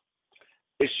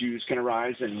 Issues can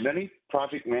arise in many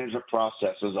project management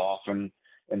processes, most often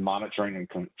in monitoring and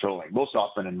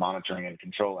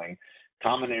controlling.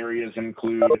 Common areas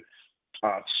include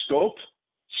scope,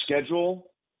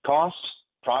 schedule, cost,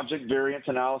 project variance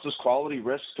analysis, quality,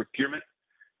 risk, procurement,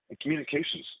 and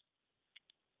communications.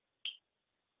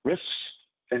 Risks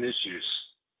and issues.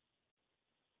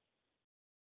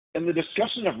 In the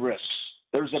discussion of risks,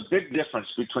 there's a big difference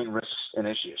between risks and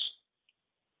issues.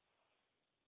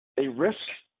 A risk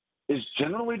is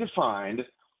generally defined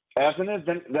as an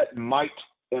event that might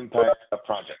impact a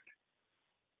project,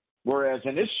 whereas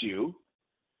an issue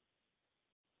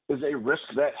is a risk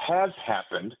that has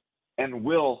happened and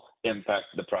will impact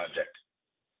the project.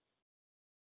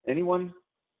 Anyone?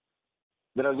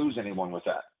 Did I lose anyone with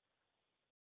that?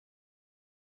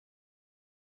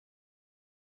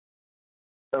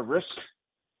 A risk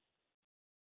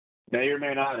may or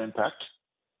may not impact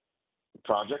the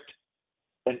project.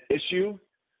 An issue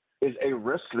is a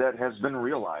risk that has been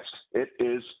realized. It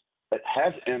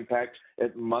has impact.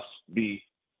 It must be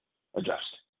addressed.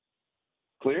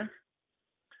 Clear?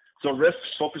 So risks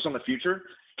focus on the future,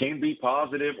 can be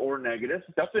positive or negative.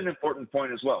 That's an important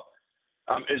point as well.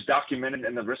 Is documented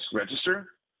in the risk register,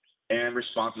 and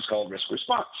response is called risk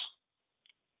response.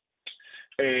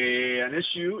 An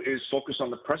issue is focused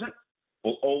on the present,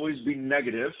 will always be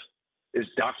negative, is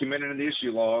documented in the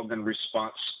issue log, and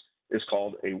response is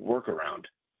called a workaround.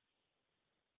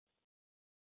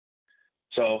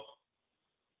 So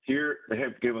here they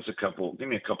give me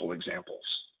a couple examples.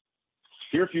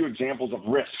 Here are a few examples of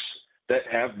risks that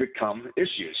have become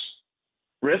issues.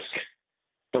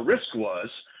 The risk was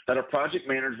that a project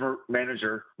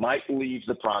manager might leave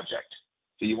the project.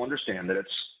 So you understand that it's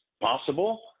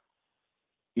possible.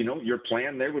 You know, your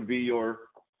plan there would be your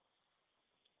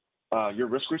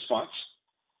risk response.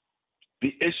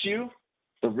 The issue,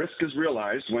 the risk is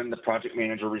realized when the project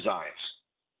manager resigns.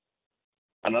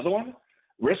 Another one,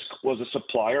 risk was a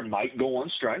supplier might go on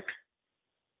strike.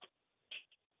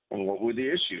 Well, what would the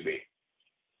issue be?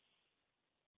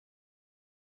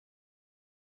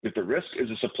 If the risk is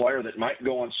a supplier that might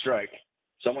go on strike,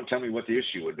 someone tell me what the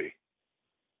issue would be.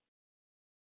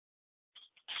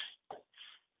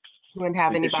 You wouldn't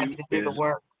have anybody to do the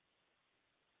work.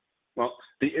 Well,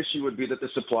 the issue would be that the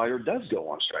supplier does go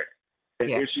on strike. An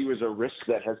issue is a risk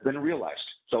that has been realized.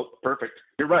 So perfect.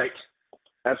 You're right.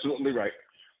 Absolutely right.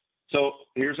 So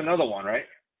here's another one, right?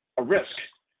 A risk.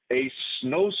 A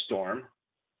snowstorm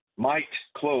might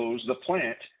close the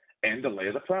plant and delay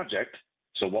the project.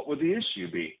 So what would the issue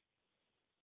be?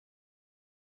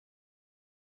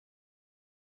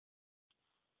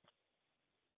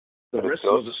 The risk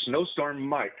was a snowstorm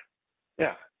might.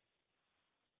 Yeah.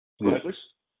 Go ahead, please.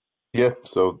 Yeah,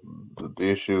 so the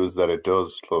issue is that it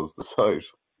does close the site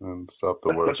and stop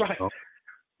the work. That's right.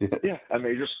 Yeah, a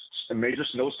major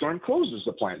snowstorm closes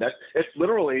the plant. That it's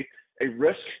literally a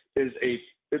risk is a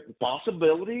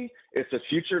possibility. It's a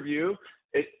future view.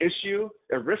 An issue,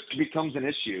 a risk becomes an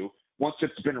issue once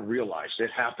it's been realized.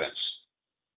 It happens.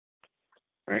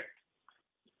 Right.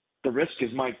 The risk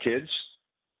is my kids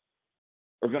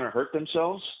are going to hurt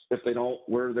themselves if they don't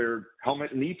wear their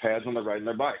helmet and knee pads when they're riding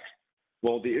their bike.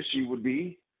 Well, the issue would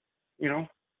be,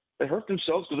 they hurt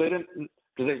themselves because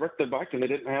they wrecked their bike and they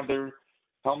didn't have their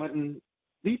helmet and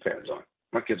knee pads on.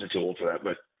 My kids are too old for that,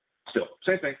 but still,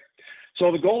 same thing.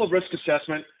 So the goal of risk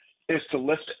assessment is to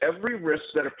list every risk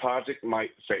that a project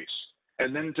might face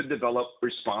and then to develop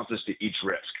responses to each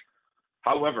risk.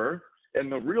 However, in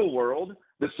the real world,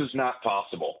 this is not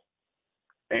possible.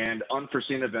 And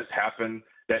unforeseen events happen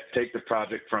that take the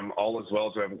project from all is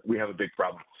well to we have a big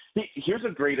problem. Here's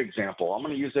a great example. I'm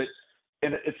going to use it,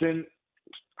 and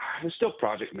it's still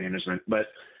project management, but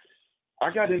I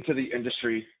got into the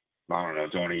industry, I don't know,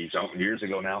 20-something years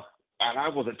ago now, and I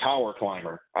was a tower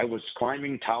climber. I was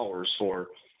climbing towers for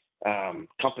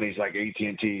companies like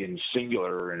AT&T and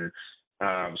Singular and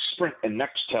Sprint and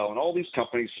Nextel and all these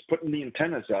companies putting the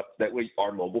antennas up that way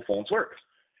our mobile phones work.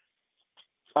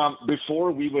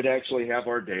 Before we would actually have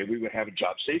our day, we would have a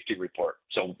job safety report.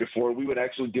 So before we would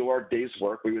actually do our day's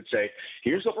work, we would say,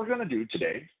 here's what we're going to do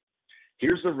today.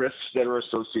 Here's the risks that are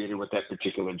associated with that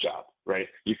particular job, right?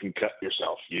 You can cut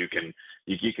yourself. You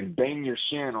can bang your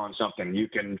shin on something. You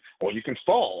can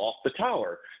fall off the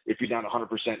tower if you're not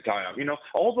 100% tie up.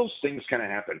 All those things kind of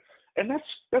happen. And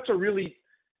that's a really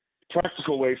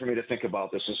practical way for me to think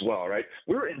about this as well, right?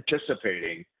 We're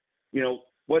anticipating,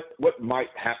 what might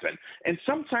happen. And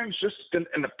sometimes just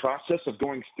in the process of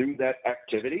going through that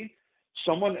activity,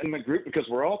 someone in the group, because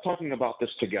we're all talking about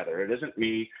this together. It isn't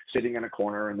me sitting in a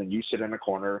corner and then you sit in a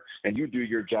corner and you do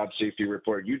your job safety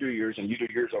report, you do yours and you do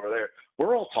yours over there.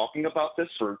 We're all talking about this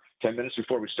for 10 minutes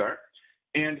before we start.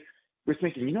 And we're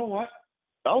thinking, you know what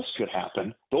else could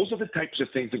happen? Those are the types of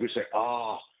things that we say,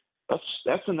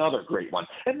 that's another great one.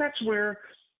 And that's where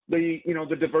the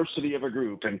diversity of a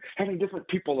group and having different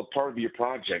people a part of your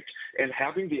project and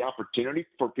having the opportunity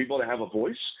for people to have a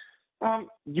voice,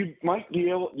 you're going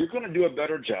to do a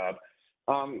better job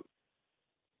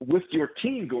with your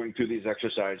team going through these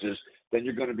exercises than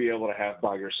you're going to be able to have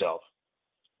by yourself.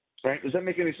 Right? Does that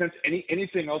make any sense?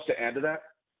 Anything else to add to that?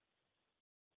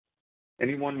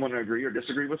 Anyone want to agree or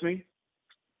disagree with me?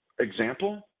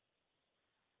 Example?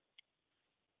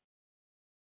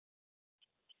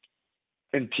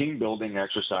 In team building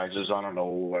exercises, I don't know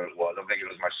what it was. I think it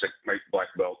was my black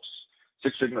belts,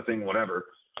 Six Sigma thing, whatever.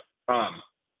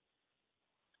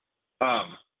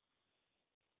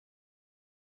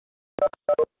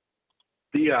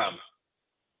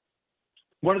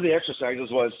 One of the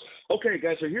exercises was, okay,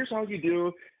 guys, so here's how you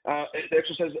do the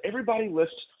exercise. Everybody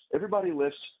list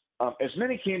as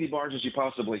many candy bars as you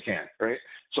possibly can, right?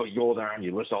 So you go down,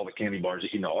 you list all the candy bars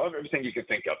that everything you can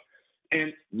think of.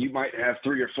 And you might have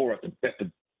 3 or 4 at the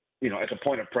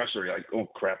point of pressure. You're like, oh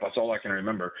crap, that's all I can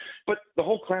remember. But the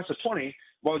whole class of 20,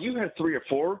 while you had 3 or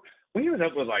 4, we ended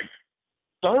up with like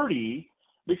 30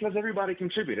 because everybody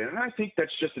contributed. And I think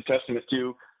that's just a testament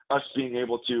to us being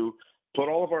able to put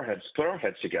our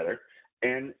heads together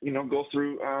and go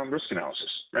through risk analysis.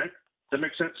 Right? Does that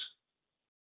make sense?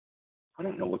 I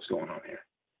don't know what's going on here.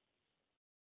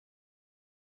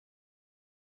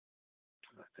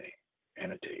 Let's see.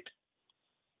 Annotate.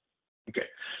 Okay,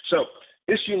 so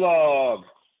issue log.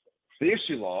 The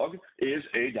issue log is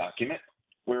a document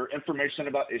where information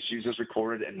about issues is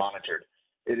recorded and monitored.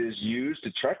 It is used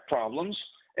to track problems,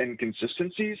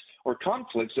 inconsistencies, or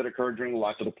conflicts that occur during the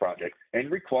life of the project and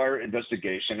require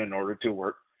investigation in order to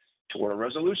work toward a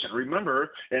resolution.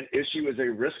 Remember, an issue is a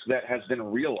risk that has been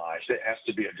realized. It has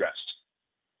to be addressed.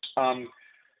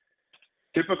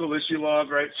 Typical issue log,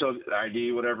 right? So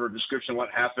ID, whatever, description, what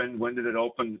happened, when did it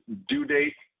open, due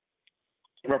date,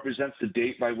 represents the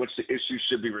date by which the issue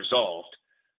should be resolved.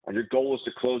 And your goal is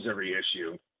to close every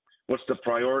issue. What's the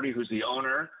priority? Who's the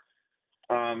owner?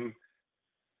 An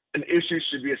issue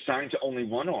should be assigned to only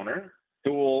one owner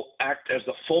who will act as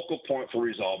the focal point for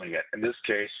resolving it. In this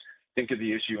case, think of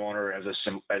the issue owner as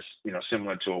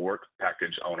similar to a work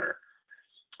package owner.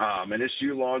 An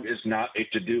issue log is not a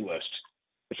to-do list.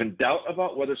 If in doubt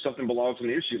about whether something belongs in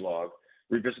the issue log,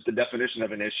 revisit the definition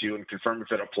of an issue and confirm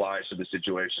if it applies to the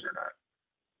situation or not.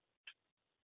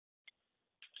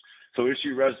 So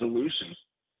issue resolution.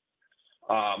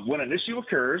 When an issue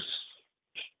occurs,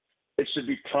 it should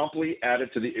be promptly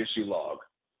added to the issue log,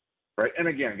 right? And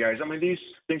again, guys, I mean, these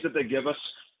things that they give us,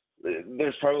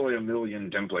 there's probably a million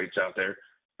templates out there,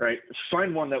 right?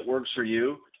 Find one that works for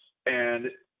you and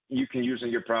you can use in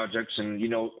your projects. And, you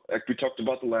know, like we talked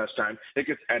about the last time, it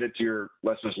gets added to your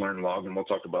lessons learned log, and we'll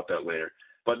talk about that later.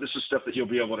 But this is stuff that you'll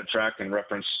be able to track and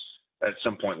reference at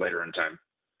some point later in time.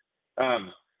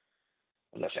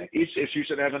 What was I saying? Each issue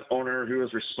should have an owner who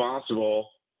is responsible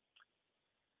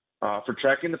for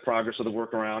tracking the progress of the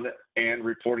workaround and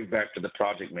reporting back to the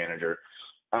project manager.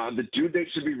 The due date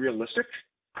should be realistic,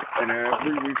 and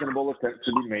every reasonable attempt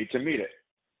should be made to meet it.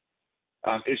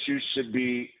 Issues should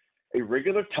be a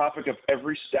regular topic of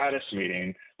every status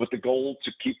meeting with the goal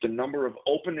to keep the number of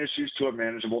open issues to a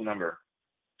manageable number.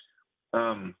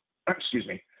 Excuse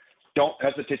me. Don't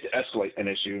hesitate to escalate an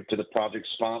issue to the project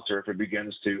sponsor if it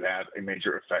begins to have a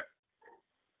major effect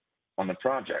on the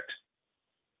project.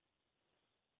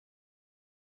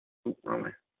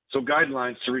 So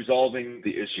guidelines to resolving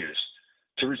the issues.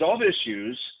 To resolve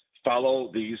issues, follow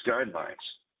these guidelines.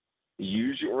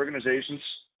 Use your organization's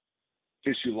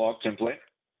issue log template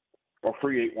or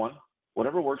create one,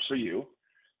 whatever works for you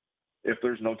if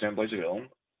there's no templates available.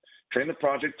 Train the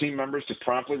project team members to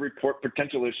promptly report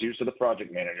potential issues to the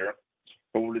project manager,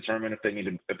 who will determine if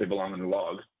they belong in the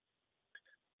log.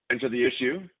 Enter the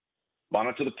issue,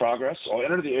 monitor the progress, or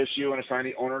enter the issue and assign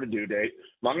the owner a due date.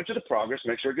 Monitor the progress,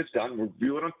 make sure it gets done,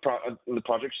 review it on the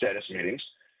project status meetings.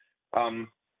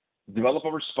 Develop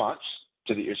a response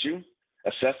to the issue,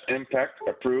 assess impact,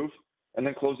 approve, and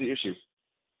then close the issue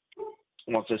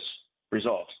once it's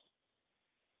resolved.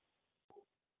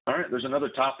 All right, there's another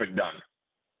topic done.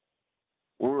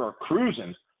 We are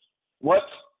cruising. What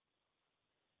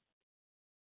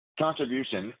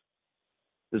contribution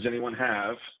does anyone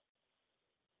have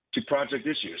to project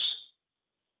issues?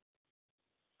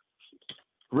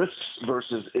 Risks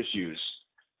versus issues.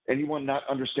 Anyone not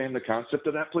understand the concept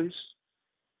of that, please?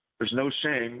 There's no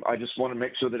shame. I just want to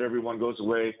make sure that everyone goes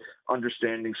away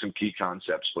understanding some key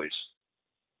concepts, please.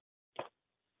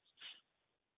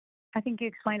 I think you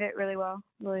explained it really well,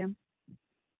 William.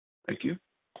 Thank you.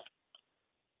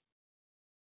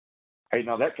 Hey,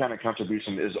 now that kind of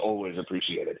contribution is always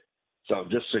appreciated. So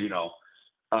just so you know,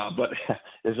 but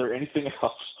is there anything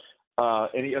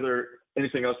else,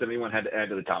 anything else that anyone had to add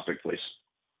to the topic, please?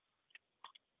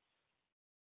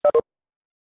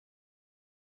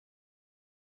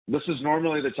 This is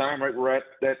normally the time, right? We're at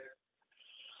that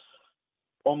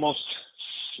almost,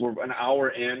 we're an hour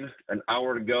in, an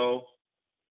hour to go.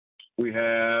 We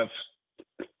have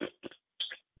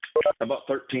about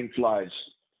 13 slides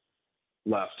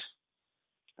left.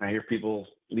 I hear people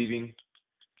leaving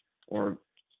or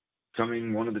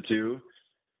coming, one of the two.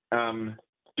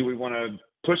 Do we want to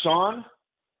push on,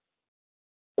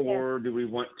 or do we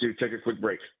want to take a quick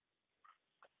break?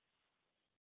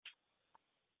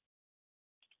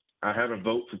 I have a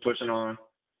vote for pushing on,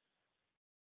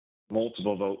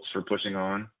 multiple votes for pushing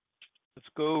on. Let's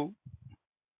go.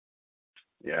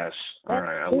 Yes. All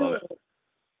right. I love it.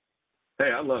 Hey,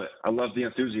 I love it. I love the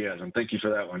enthusiasm. Thank you for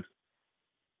that one.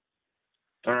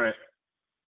 All right.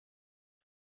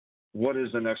 What is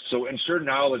the next? So ensure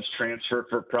knowledge transfer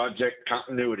for project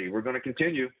continuity. We're going to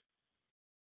continue.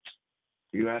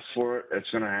 You asked for it, it's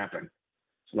going to happen.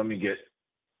 So let me get,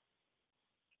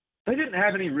 they didn't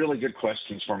have any really good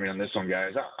questions for me on this one,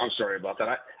 guys. I'm sorry about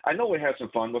that. I know we had some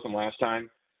fun with them last time,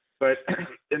 but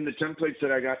in the templates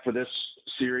that I got for this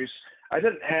series, I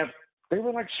didn't have, they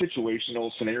were like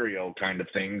situational scenario kind of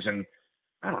things. And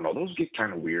I don't know, those get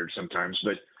kind of weird sometimes,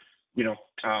 but you know,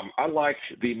 I like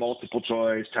the multiple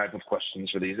choice type of questions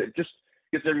for these. It just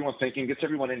gets everyone thinking, gets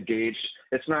everyone engaged.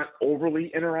 It's not overly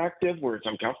interactive where it's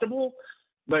uncomfortable,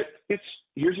 but it's,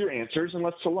 here's your answers and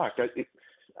let's select.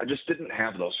 I just didn't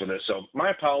have those for this. So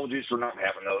my apologies for not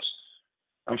having those.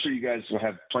 I'm sure you guys will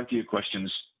have plenty of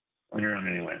questions on your own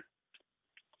anyway.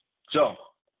 So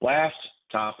last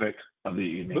topic of the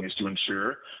evening is to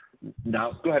ensure,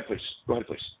 now go ahead, please. Go ahead,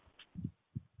 please.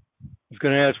 I was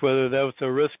going to ask whether that was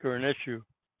a risk or an issue.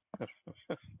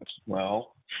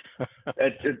 Well,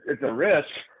 it's a risk.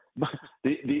 But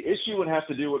the issue would have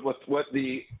to do with what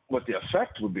the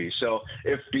effect would be. So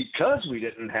if because we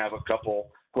didn't have a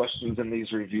couple questions in these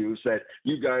reviews that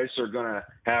you guys are going to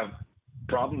have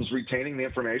problems retaining the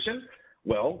information,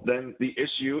 well, then the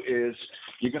issue is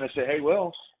you're going to say, hey,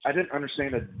 well, I didn't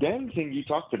understand a dang thing you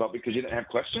talked about because you didn't have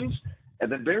questions. And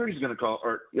then Barry's going to call,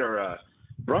 or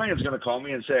Brian's going to call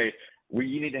me and say, well,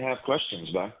 you need to have questions,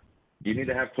 bud. You need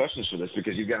to have questions for this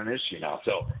because you've got an issue now.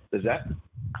 So is that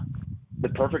the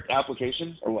perfect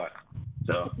application or what?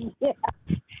 So yeah.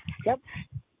 Yep.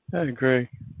 I agree.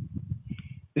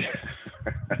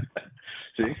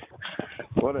 See,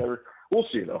 whatever. We'll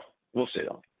see though.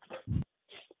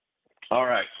 All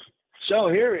right. So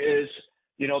here is,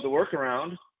 the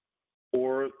workaround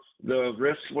or the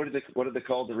risk. What do they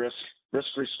call the risk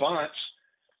response?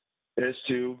 Is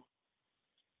to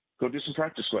go do some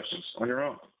practice questions on your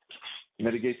own,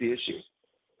 mitigate the issue.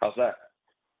 How's that?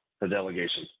 The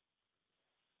delegation.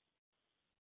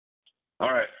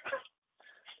 All right.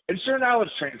 Ensure knowledge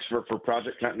transfer for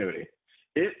project continuity.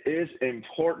 It is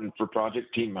important for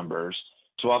project team members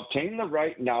to obtain the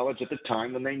right knowledge at the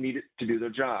time when they need it to do their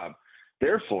job.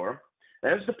 Therefore,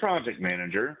 as the project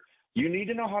manager, you need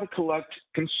to know how to collect,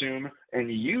 consume,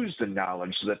 and use the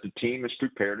knowledge so that the team is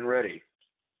prepared and ready.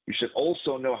 You should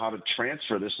also know how to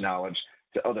transfer this knowledge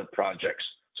to other projects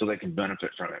so they can benefit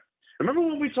from it. Remember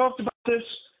when we talked about this?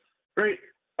 Right?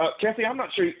 Kathy, I'm not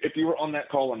sure if you were on that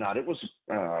call or not. It was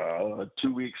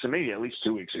 2 weeks, or maybe at least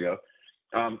 2 weeks ago.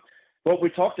 What we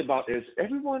talked about is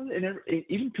everyone, and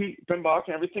even Pete Pembach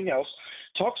and everything else,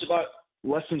 talks about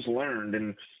lessons learned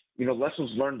and lessons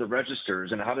learned, the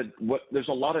registers, and there's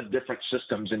a lot of different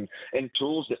systems and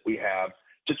tools that we have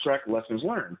to track lessons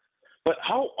learned. But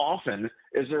how often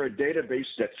is there a database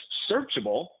that's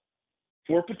searchable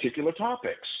for particular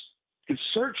topics? You can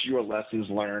search your lessons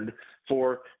learned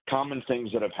for common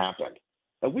things that have happened.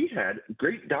 And we had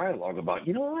great dialogue about,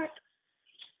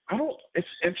 it's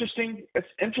interesting. It's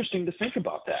interesting to think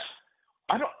about that.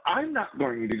 I'm not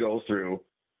going to go through,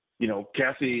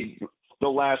 Kathy, the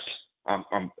last, I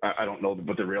don't know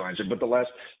what the real answer, but the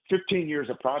last 15 years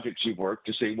of projects you've worked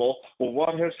to say, well,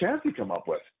 what has Kathy come up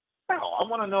with? No, I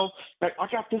want to know, like, I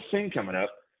got this thing coming up.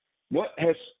 What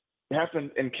has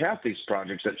happened in Kathy's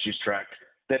projects that she's tracked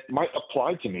that might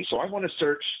apply to me? So I want to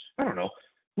search,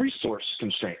 resource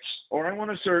constraints, or I want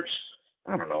to search,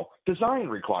 design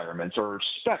requirements or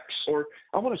specs, or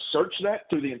I want to search that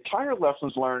through the entire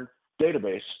lessons learned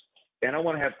database, and I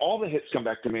want to have all the hits come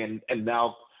back to me and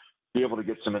now be able to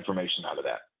get some information out of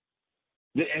that.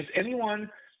 Has anyone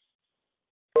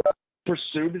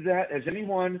pursued that? Has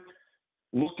anyone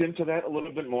looked into that a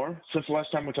little bit more since the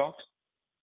last time we talked?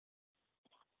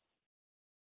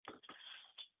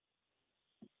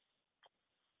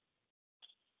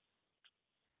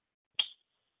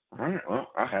 All right, well,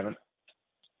 I haven't.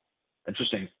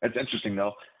 Interesting. That's interesting,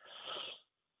 though.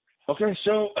 Okay,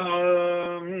 so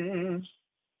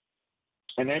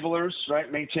enablers,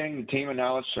 right? Maintaining the team and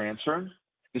knowledge transfer,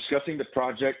 discussing the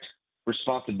project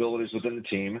responsibilities within the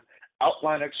team,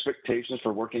 outline expectations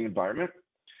for working environment,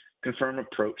 confirm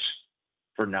approach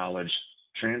for knowledge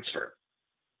transfer.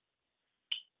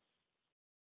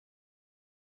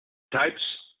 Types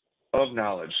of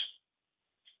knowledge.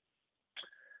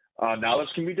 Knowledge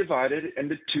can be divided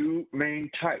into two main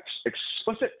types,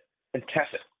 explicit and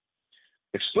tacit.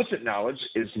 Explicit knowledge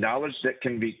is knowledge that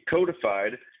can be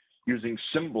codified using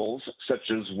symbols such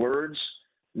as words,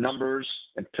 numbers,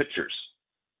 and pictures.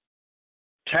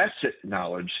 Tacit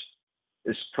knowledge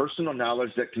is personal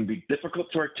knowledge that can be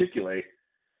difficult to articulate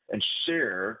and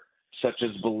share, such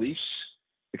as beliefs,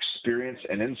 experience,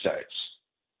 and insights.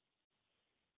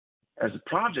 As a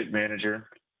project manager,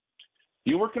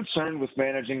 you are concerned with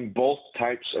managing both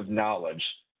types of knowledge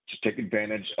to take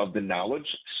advantage of the knowledge,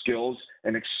 skills,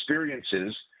 and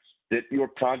experiences that your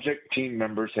project team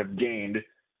members have gained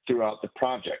throughout the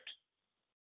project.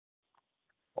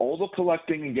 Although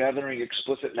collecting and gathering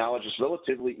explicit knowledge is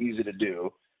relatively easy to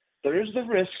do, there is the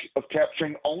risk of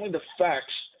capturing only the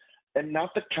facts and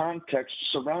not the context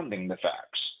surrounding the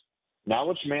facts.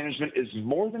 Knowledge management is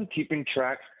more than keeping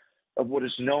track of what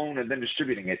is known and then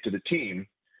distributing it to the team.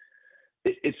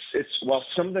 While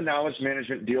some of the knowledge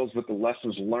management deals with the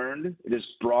lessons learned, it is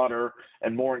broader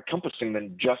and more encompassing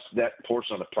than just that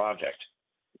portion of the project.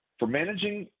 For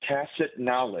managing tacit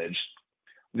knowledge,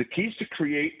 the key is to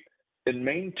create and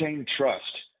maintain trust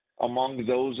among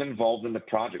those involved in the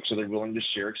project so they're willing to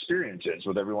share experiences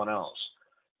with everyone else.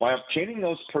 By obtaining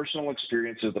those personal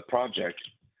experiences of the project,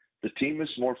 the team is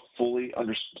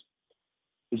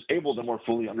able to more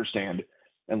fully understand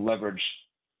and leverage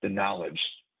the knowledge.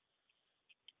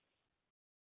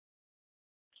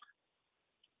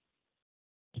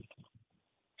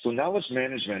 So knowledge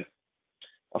management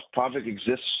of project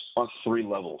exists on three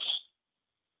levels.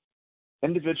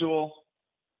 Individual,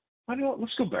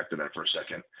 let's go back to that for a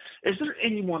second. Is there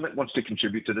anyone that wants to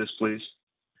contribute to this, please?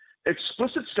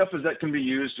 Explicit stuff is that can be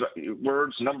used,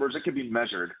 words, numbers, it can be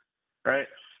measured, right?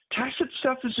 Tacit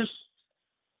stuff is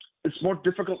it's more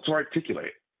difficult to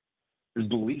articulate. There's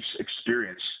beliefs,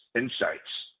 experience,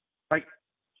 insights. Like,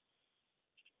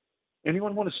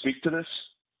 anyone want to speak to this?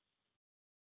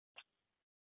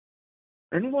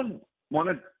 Anyone want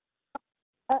to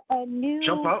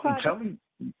jump out and tell me?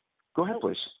 Go ahead,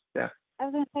 please. Yeah. I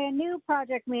was going to say a new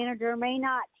project manager may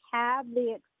not have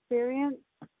the experience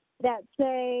that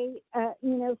say,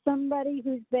 somebody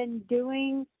who's been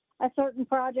doing a certain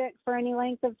project for any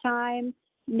length of time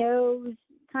knows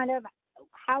kind of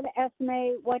how to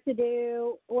estimate what to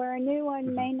do, where a new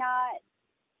one may not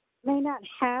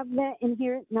have that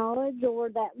inherent knowledge or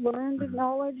that learned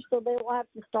knowledge, so they will have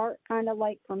to start kind of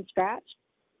like from scratch.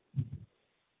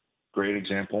 Great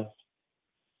example.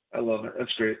 I love it.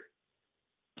 That's great.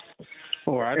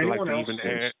 Or I'd like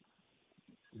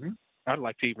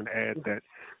to even add that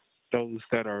those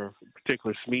that are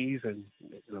particular SMEs in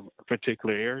a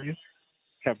particular area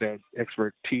have that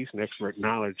expertise and expert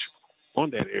knowledge on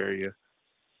that area,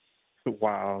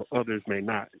 while others may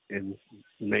not, and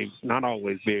may not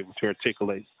always be able to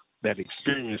articulate that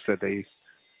experience that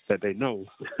they know.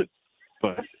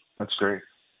 But that's great.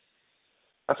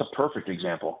 That's a perfect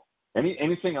example.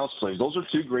 Anything else, please? Those are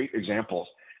two great examples.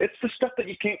 It's the stuff that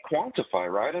you can't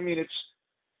quantify, right? I mean, it's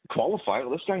qualified.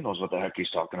 This guy knows what the heck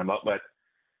he's talking about, but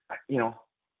are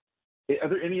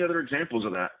there any other examples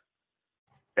of that?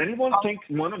 Anyone think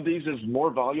one of these is more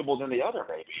valuable than the other?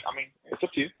 Maybe. I mean, it's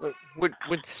up to you.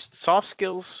 Would soft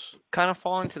skills kind of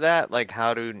fall into that, like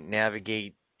how to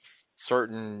navigate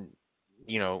certain,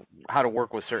 how to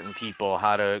work with certain people,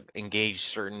 how to engage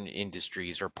certain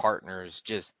industries or partners,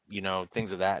 just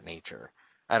things of that nature?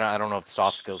 I don't know if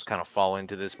soft skills kind of fall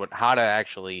into this, but how to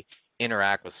actually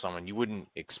interact with someone. You wouldn't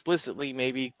explicitly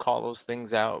maybe call those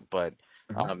things out, but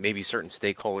maybe certain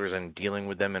stakeholders and dealing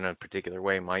with them in a particular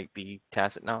way might be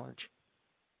tacit knowledge.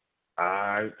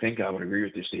 I think I would agree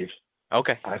with you, Steve.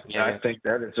 Okay. I think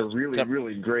that is a really,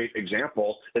 really great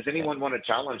example. Does anyone want to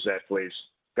challenge that, please?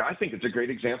 I think it's a great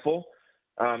example.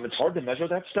 It's hard to measure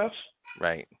that stuff.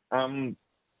 Right.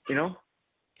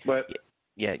 But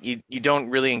yeah, you don't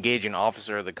really engage an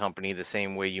officer of the company the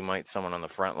same way you might someone on the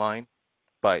front line,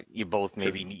 but you both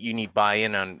you need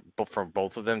buy-in from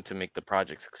both of them to make the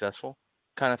project successful,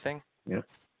 kind of thing. Yep.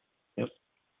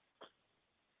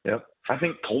 I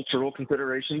think cultural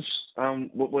considerations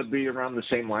would be around the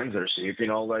same lines there, Steve.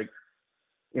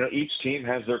 Each team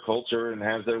has their culture and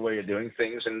has their way of doing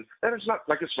things, and that is not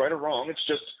like it's right or wrong. It's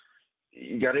just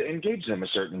you got to engage them a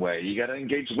certain way. You got to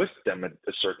engage with them a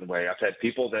certain way. I've had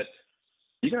people that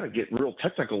you got to get real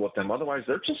technical with them. Otherwise,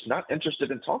 they're just not interested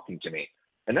in talking to me.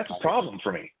 And that's a problem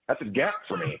for me. That's a gap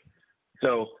for me.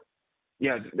 So,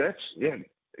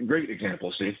 great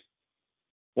example, Steve.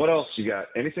 What else you got?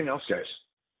 Anything else, guys?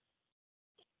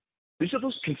 These are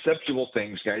those conceptual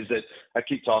things, guys, that I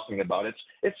keep talking about.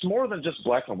 It's more than just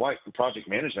black and white for project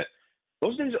management.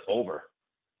 Those days are over.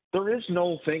 There is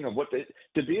no thing of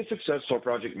to be a successful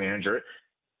project manager,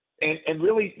 and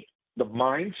really the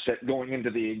mindset going into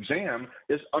the exam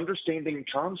is understanding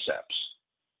concepts.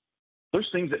 There's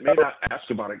things that may not ask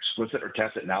about explicit or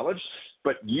tacit knowledge,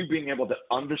 but you being able to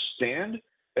understand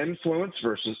influence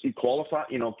versus quantified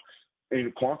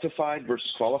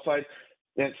versus qualified,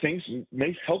 and things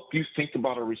may help you think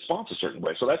about a response a certain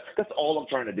way. So that's all I'm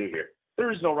trying to do here.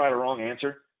 There is no right or wrong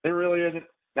answer. There really isn't.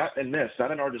 Not in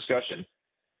our discussion.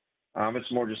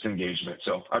 It's more just engagement.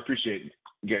 So I appreciate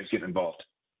you guys getting involved.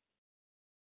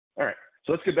 All right.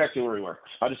 So let's get back to where we were.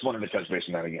 I just wanted to touch base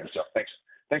on that again. So thanks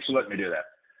for letting me do that.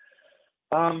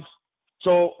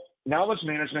 So knowledge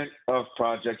management of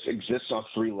projects exists on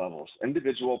 3 levels: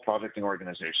 individual, project, and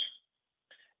organization.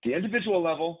 The individual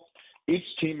level, each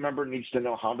team member needs to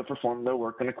know how to perform their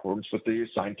work in accordance with the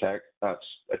assigned task,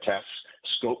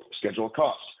 scope, schedule,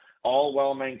 cost, all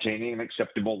while maintaining an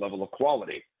acceptable level of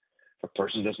quality. If a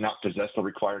person does not possess the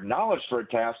required knowledge for a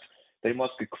task, they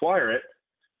must acquire it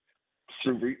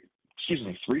through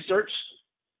research,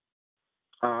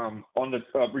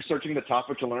 researching the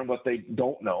topic to learn what they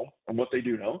don't know and what they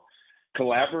do know,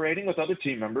 collaborating with other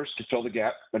team members to fill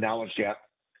the knowledge gap,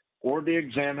 or to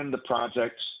examine the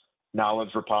project's knowledge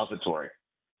repository.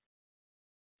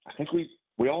 I think we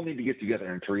all need to get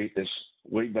together and create this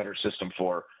way better system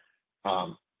for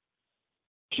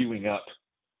queuing up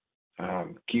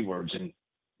keywords and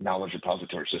knowledge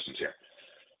repository systems here.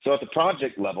 So at the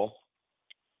project level,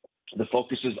 the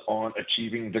focus is on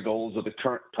achieving the goals of the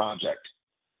current project.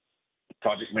 The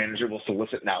project manager will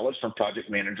solicit knowledge from project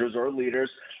managers or leaders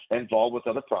involved with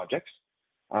other projects.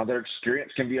 Their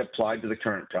experience can be applied to the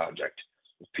current project.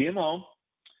 The PMO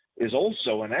is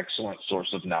also an excellent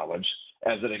source of knowledge,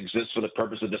 as it exists for the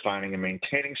purpose of defining and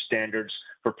maintaining standards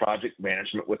for project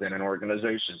management within an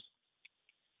organization.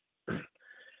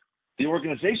 The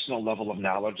organizational level of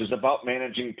knowledge is about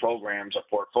managing programs or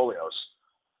portfolios.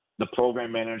 The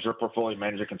program manager or portfolio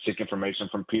manager can seek information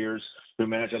from peers who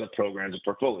manage other programs and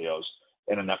portfolios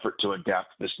in an effort to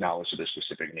adapt this knowledge to the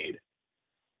specific need.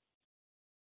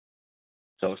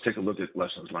 So let's take a look at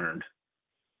lessons learned.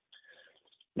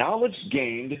 Knowledge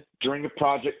gained during a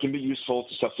project can be useful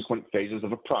to subsequent phases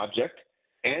of a project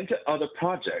and to other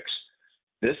projects.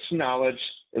 This knowledge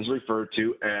is referred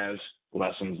to as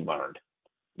lessons learned.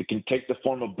 It can take the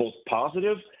form of both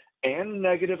positive and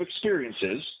negative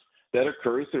experiences that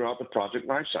occur throughout the project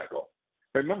lifecycle.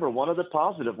 Remember, one of the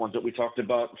positive ones that we talked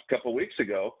about a couple of weeks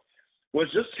ago was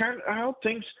just kind of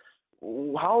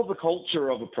how the culture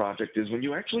of a project is when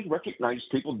you actually recognize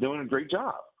people doing a great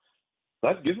job.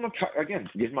 Give them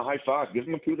a high five, give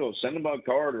them a kudos, send them a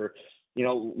card, or,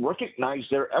 recognize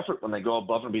their effort when they go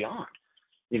above and beyond.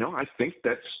 I think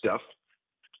that stuff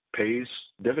pays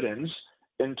dividends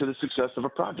into the success of a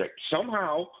project.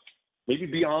 Somehow, maybe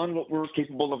beyond what we're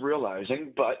capable of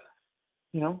realizing, but,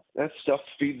 that stuff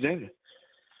feeds in.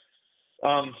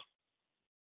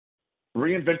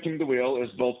 Reinventing the wheel is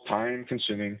both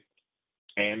time-consuming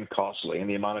and costly, and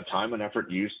the amount of time and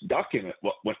effort used to document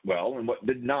what went well and what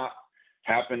did not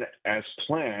happen as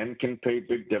planned can pay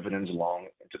big dividends long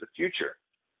into the future.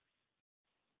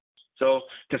 So,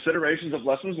 considerations of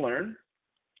lessons learned.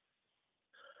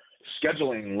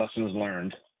 Scheduling lessons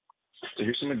learned. So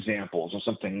here's some examples of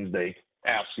some things they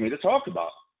asked me to talk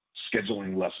about.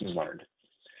 Scheduling lessons learned.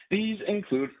 These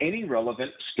include any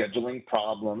relevant scheduling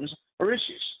problems or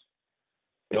issues.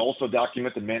 They also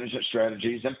document the management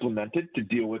strategies implemented to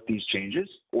deal with these changes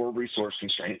or resource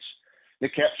constraints. They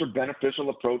capture beneficial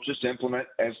approaches to implement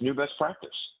as new best practice.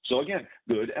 So again,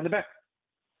 good and the bad.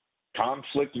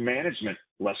 Conflict management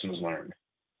lessons learned.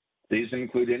 These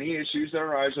include any issues that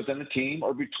arise within the team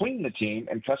or between the team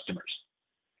and customers.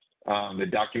 They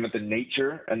document the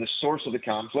nature and the source of the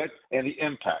conflict and the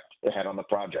impact it had on the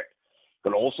project,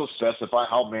 but also specify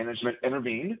how management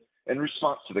intervened in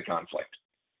response to the conflict.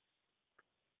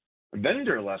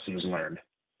 Vendor lessons learned.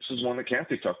 This is one that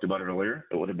Kathy talked about earlier.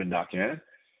 It would have been documented.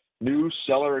 New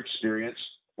seller experience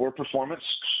or performance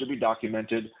should be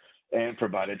documented and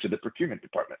provided to the procurement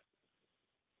department.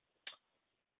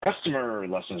 Customer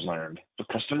lessons learned. The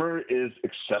customer is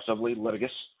excessively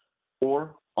litigious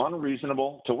or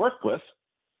unreasonable to work with,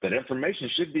 that information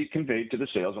should be conveyed to the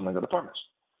sales and legal departments.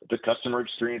 If the customer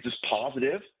experience is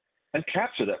positive, and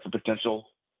capture that for potential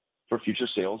for future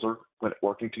sales or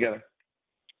working together.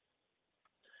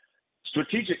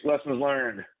 Strategic lessons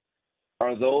learned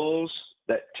are those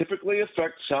that typically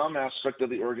affect some aspect of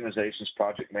the organization's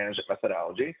project management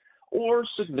methodology or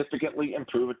significantly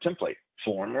improve a template,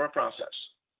 form, or a process.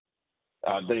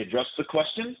 They address the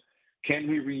question, can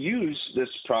we reuse this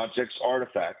project's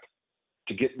artifact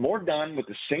to get more done with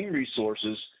the same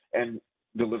resources and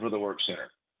deliver the work sooner?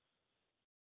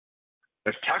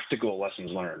 There's tactical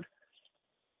lessons learned.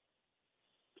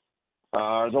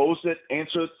 Those that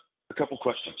answer a couple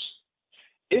questions.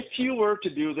 If you were to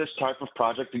do this type of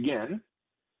project again,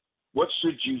 what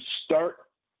should you start,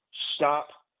 stop,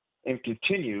 and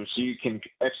continue so you can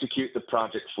execute the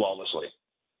project flawlessly?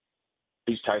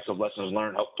 These types of lessons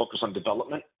learned help focus on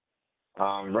development,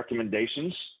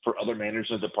 recommendations for other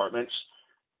managers and departments,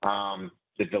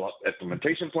 develop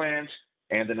implementation plans,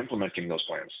 and then implementing those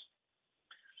plans.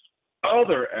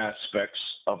 Other aspects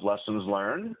of lessons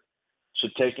learned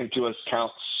should take into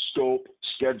account scope,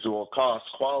 schedule, cost,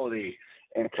 quality,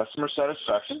 and customer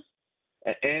satisfaction,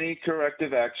 and any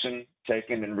corrective action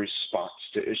taken in response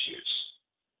to issues,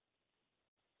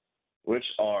 which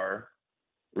are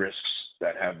risks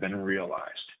that have been realized.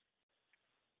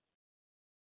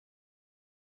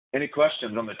 Any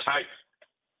questions on the type,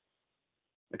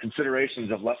 the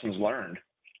considerations of lessons learned?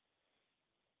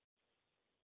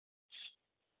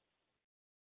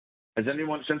 Has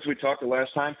anyone, since we talked the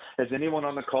last time, has anyone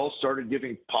on the call started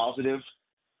giving positive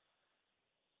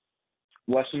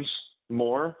lessons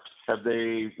more? Have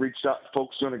they reached out to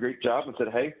folks doing a great job and said,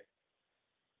 hey,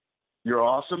 you're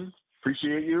awesome,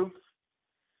 appreciate you?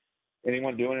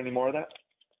 Anyone doing any more of that?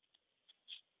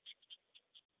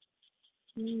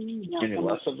 Any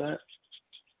less of that?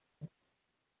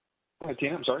 Oh,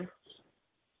 Tina, I'm sorry.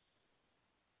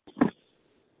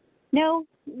 No,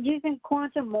 using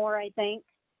quantum more, I think.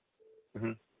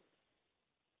 Mm-hmm.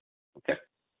 Okay.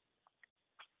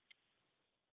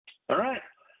 All right.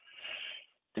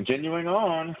 Continuing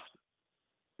on,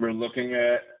 we're looking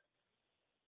at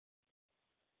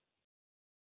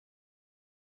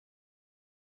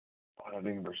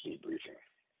university briefing.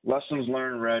 Lessons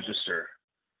learned register.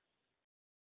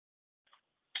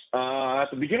 At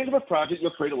the beginning of a project,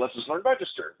 you'll create a lessons learned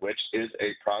register, which is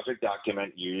a project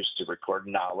document used to record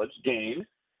knowledge gained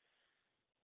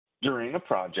during a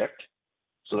project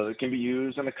so that it can be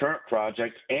used in the current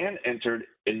project and entered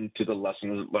into the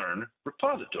lessons learned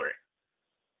repository.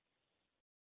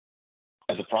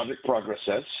 As the project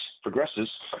progresses,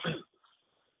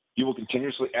 You will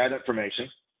continuously add information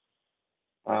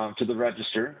to the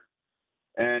register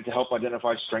and to help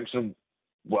identify strengths as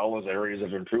well as areas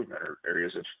of improvement or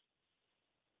areas of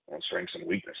strengths and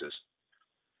weaknesses.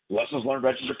 Lessons learned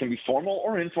register can be formal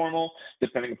or informal,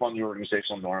 depending upon the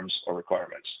organizational norms or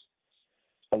requirements.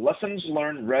 A lessons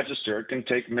learned register can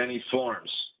take many forms.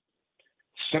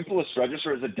 Simplest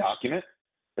register is a document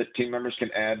that team members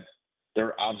can add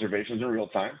their observations in real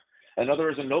time. Another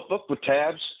is a notebook with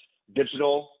tabs,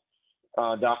 digital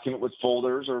document with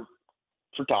folders or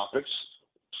for topics,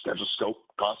 schedule, scope,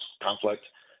 cost, conflict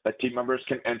that team members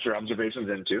can enter observations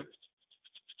into.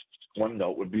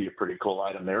 OneNote would be a pretty cool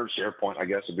item there. SharePoint, I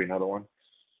guess, would be another one.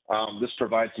 This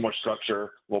provides more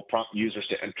structure, will prompt users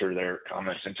to enter their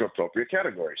comments into appropriate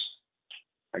categories,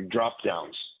 like drop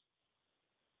downs,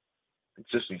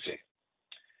 consistency.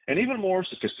 And even more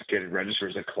sophisticated register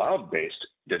is a cloud-based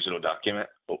digital document,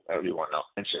 however you want to know,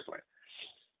 and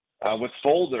SharePoint, with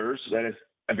folders that is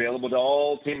available to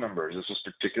all team members. This is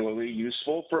particularly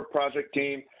useful for a project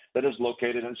team that is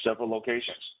located in several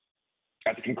locations.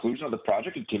 At the conclusion of the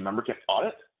project, a team member can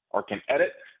audit or can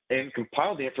edit and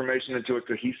compile the information into a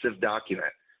cohesive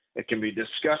document. It can be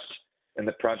discussed in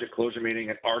the project closure meeting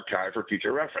and archived for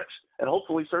future reference, and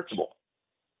hopefully searchable.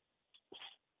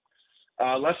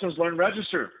 Lessons learned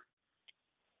register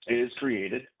is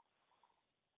created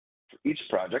for each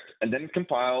project and then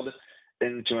compiled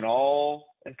into an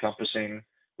all-encompassing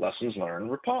lessons learned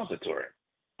repository,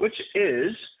 which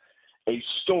is a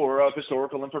store of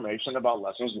historical information about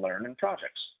lessons learned in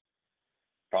projects.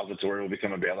 Repository will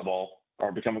become available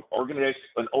or become an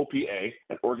OPA,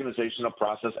 an organizational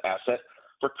process asset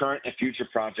for current and future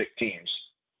project teams.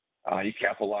 You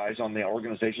capitalize on the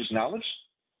organization's knowledge.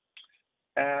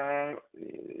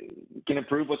 You can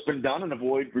improve what's been done and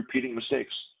avoid repeating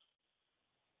mistakes.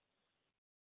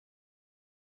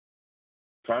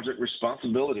 Project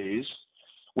responsibilities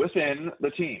within the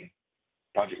team.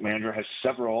 Project manager has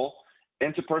several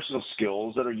interpersonal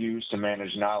skills that are used to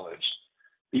manage knowledge.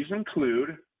 These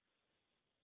include,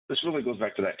 this really goes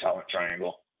back to that talent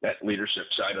triangle, that leadership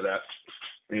side of that.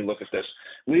 When you look at this,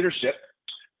 leadership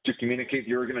to communicate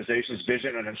the organization's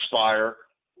vision and inspire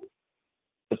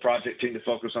the project team to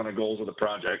focus on the goals of the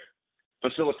project.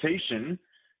 Facilitation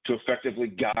to effectively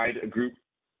guide a group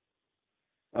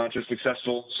to a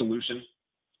successful solution.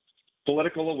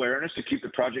 Political awareness to keep the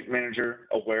project manager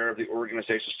aware of the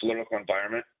organization's political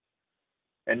environment.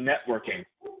 And networking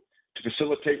to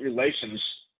facilitate relations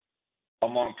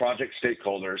among project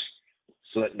stakeholders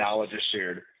so that knowledge is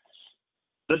shared.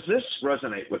 Does this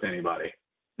resonate with anybody?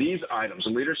 These items: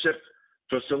 leadership,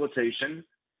 facilitation,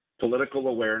 political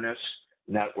awareness,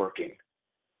 networking.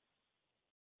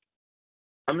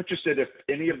 I'm interested if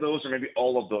any of those or maybe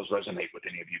all of those resonate with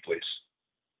any of you, please.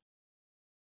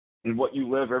 And what you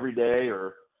live every day,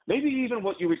 or maybe even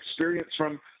what you experience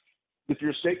from if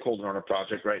you're a stakeholder on a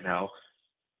project right now,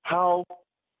 how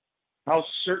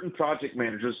certain project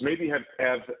managers maybe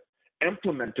have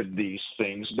implemented these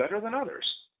things better than others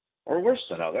or worse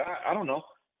than others. I don't know.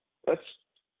 Let's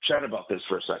chat about this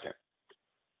for a second.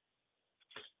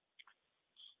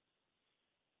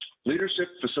 Leadership,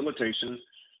 facilitation,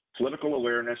 political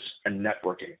awareness, and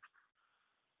networking.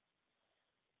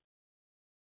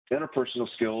 Interpersonal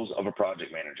skills of a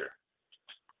project manager.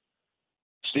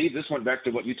 Steve, this went back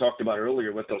to what you talked about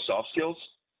earlier with those soft skills.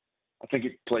 I think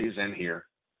it plays in here.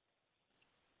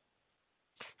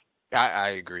 I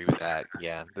agree with that.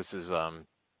 Yeah, this is one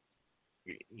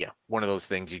of those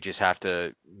things you just have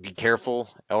to be careful,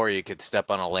 or you could step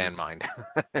on a landmine.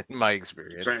 In my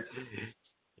experience. That's right.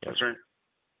 That's right.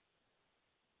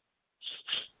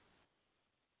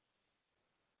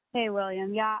 Hey,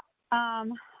 William. Yeah,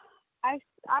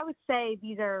 I would say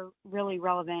these are really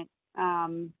relevant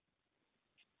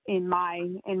in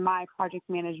my project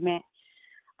management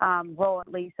role,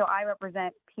 at least. So I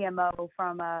represent PMO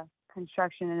from a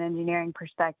construction and engineering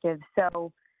perspective.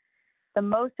 So the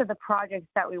most of the projects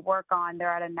that we work on,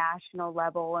 they're at a national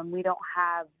level, and we don't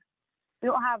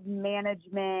have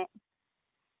management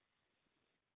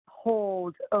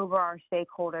hold over our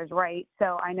stakeholders, right?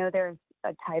 So I know there's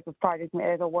a type of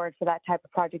there's a word for that type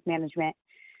of project management.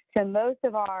 So most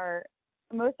of our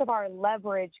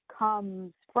leverage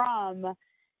comes from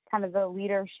kind of the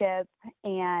leadership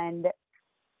and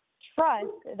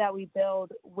trust that we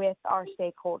build with our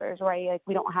stakeholders, right? Like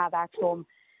we don't have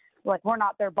we're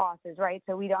not their bosses, right?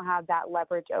 So we don't have that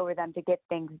leverage over them to get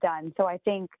things done. So I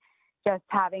think just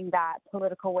having that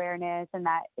political awareness and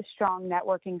that strong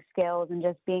networking skills and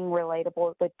just being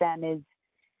relatable with them is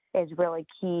really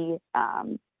key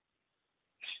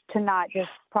to not just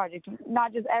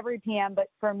every PM, but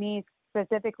for me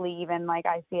specifically, even like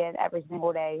I see it every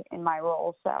single day in my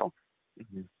role. So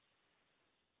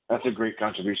that's a great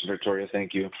contribution, Victoria.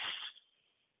 Thank you.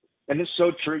 And it's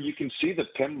so true. You can see the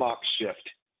PMBOK shift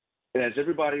as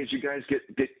everybody, as you guys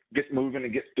get moving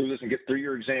and get through this and get through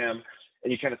your exam,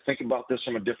 and you kind of think about this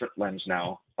from a different lens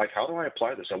now. Like, how do I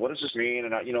apply this? And what does this mean?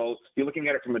 And you're looking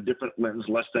at it from a different lens,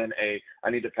 less than I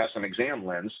need to pass an exam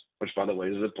lens, which, by the way,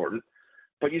 is important.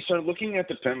 But you start looking at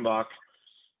the PMBOK,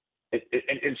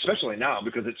 and especially now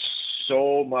because it's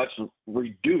so much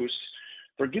reduced.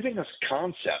 They're giving us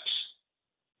concepts,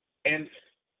 and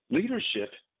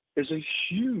leadership is a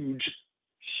huge,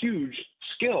 huge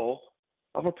skill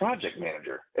of a project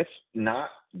manager. It's not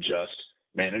just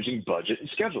managing budget and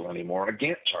schedule anymore on a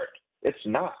Gantt chart. It's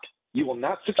not. You will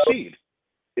not succeed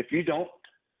if you don't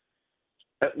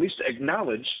at least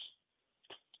acknowledge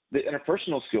the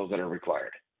interpersonal skills that are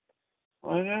required.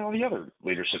 And all the other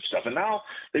leadership stuff. And now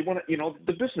they want to,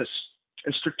 the business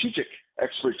and strategic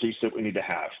expertise that we need to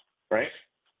have, right?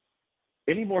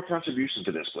 Any more contributions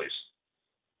to this, please?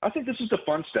 I think this is the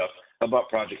fun stuff about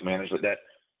project management that,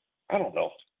 I don't know,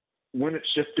 when it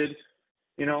shifted,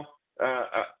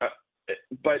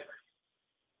 but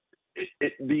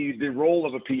the role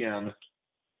of a PM,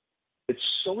 it's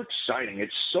so exciting.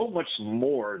 It's so much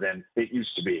more than it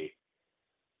used to be.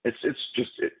 It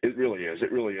really is.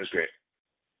 It really is great.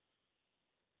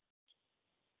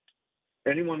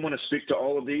 Anyone want to speak to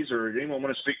all of these, or anyone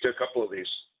want to speak to a couple of these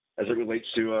as it relates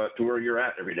to where you're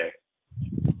at every day?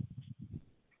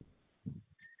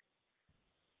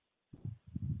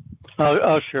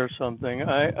 I'll share something.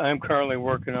 I'm currently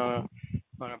working on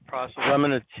a process.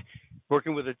 I'm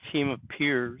working with a team of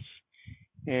peers,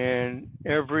 and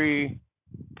every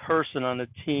person on the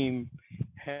team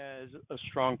has a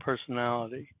strong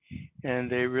personality,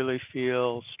 and they really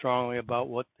feel strongly about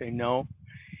what they know.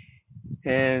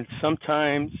 And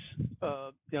sometimes,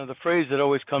 the phrase that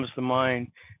always comes to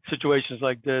mind, situations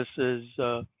like this, is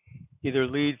either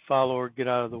lead, follow, or get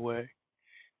out of the way,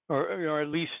 or at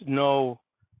least know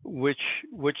which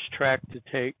track to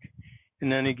take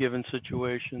in any given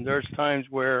situation. There's times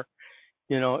where,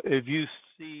 if you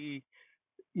see,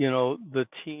 the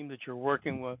team that you're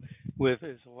working with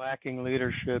is lacking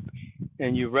leadership,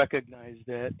 and you recognize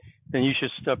that, then you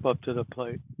should step up to the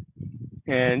plate.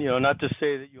 And, not to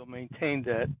say that you'll maintain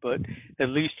that, but at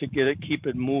least to keep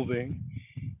it moving.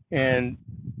 And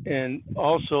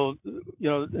also,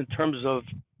 in terms of,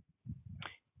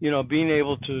 being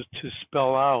able to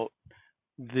spell out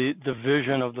the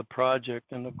vision of the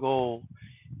project and the goal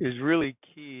is really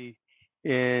key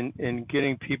in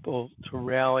getting people to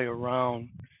rally around,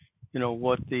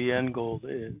 what the end goal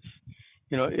is.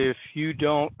 If you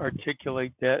don't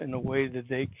articulate that in a way that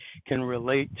they can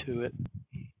relate to it,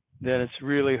 then it's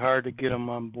really hard to get them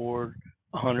on board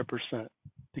 100%,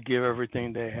 to give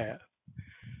everything they have.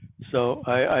 So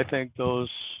I think those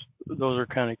are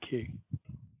kind of key.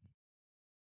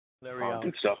 Larry,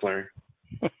 good stuff, Larry.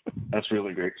 That's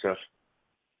really great stuff.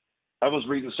 I was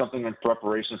reading something in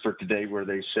preparation for today where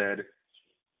they said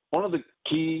one of the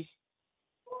key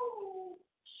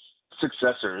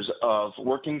successors of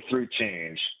working through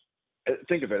change,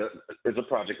 think of it as a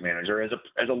project manager, as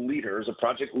a leader, as a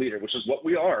project leader, which is what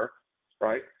we are,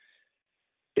 right?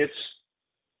 It's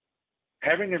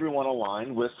having everyone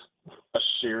align with a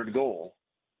shared goal.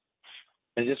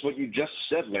 And just what you just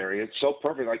said, Larry, it's so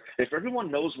perfect. Like, if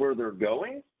everyone knows where they're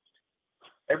going,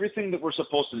 everything that we're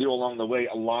supposed to do along the way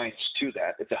aligns to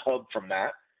that. It's a hub from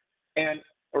that,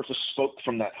 or it's a spoke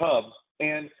from that hub.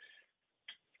 And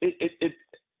there's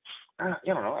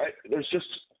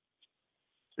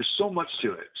so much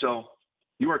to it. So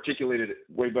you articulated it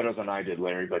way better than I did,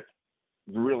 Larry, but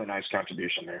really nice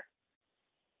contribution there.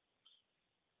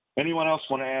 Anyone else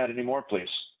want to add any more, please?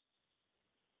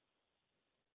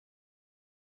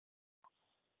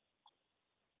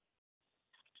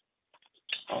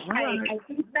 Right. I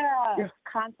think the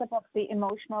concept of the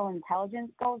emotional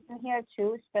intelligence goes in here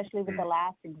too, especially with the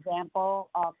last example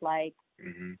of like,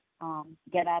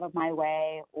 get out of my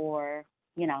way, or,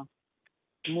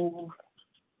 move,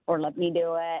 or let me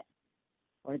do it,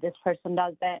 or this person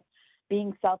does that.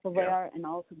 Being self-aware and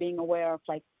also being aware of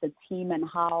like the team and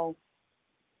how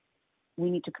we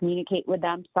need to communicate with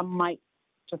them. Some might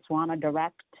just want a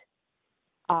direct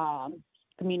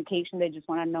communication. They just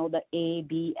want to know the A,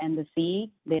 B, and the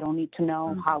C. They don't need to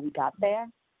know how we got there.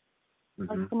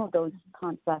 Like some of those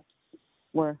concepts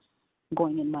were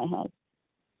going in my head.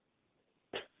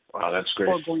 Wow, that's great.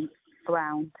 Or going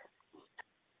around.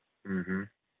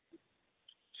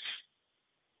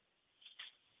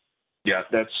 Yeah,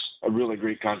 that's a really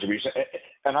great contribution.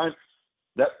 And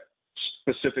that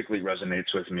specifically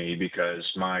resonates with me because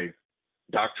my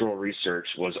doctoral research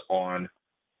was on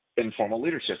informal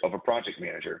leadership of a project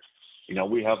manager. You know,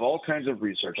 we have all kinds of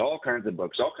research, all kinds of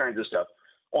books, all kinds of stuff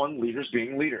on leaders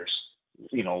being leaders.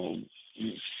 You know,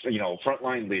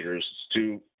 frontline leaders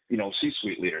to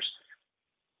C-suite leaders.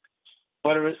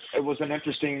 But it was an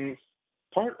interesting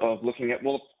part of looking at,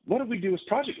 well, what do we do as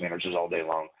project managers all day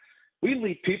long? We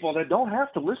lead people that don't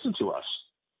have to listen to us.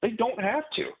 They don't have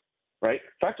to, right?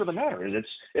 Fact of the matter is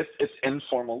it's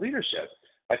informal leadership.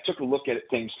 I took a look at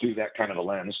things through that kind of a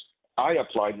lens. I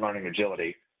applied learning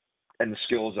agility and the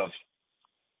skills of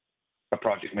a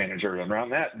project manager around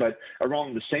that, but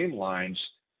along the same lines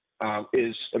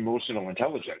is emotional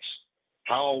intelligence.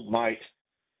 How might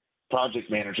project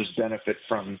managers benefit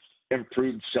from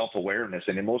improved self-awareness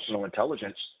and emotional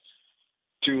intelligence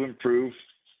to improve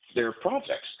their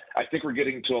projects? I think we're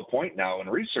getting to a point now in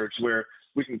research where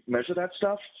we can measure that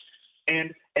stuff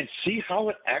and see how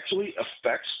it actually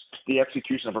affects the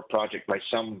execution of a project by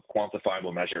some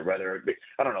quantifiable measure, whether it be,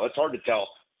 I don't know, it's hard to tell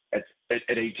at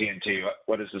AT&T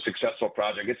what is a successful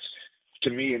project. It's, to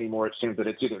me anymore, it seems that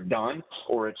it's either done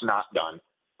or it's not done.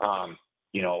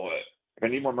 If I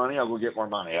need more money, I will get more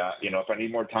money. If I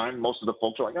need more time, most of the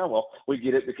folks are like, oh, well, we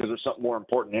get it because there's something more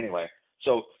important anyway.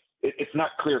 So it's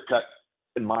not clear cut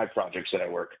in my projects that I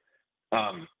work.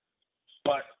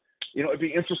 But it'd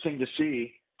be interesting to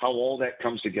see how all that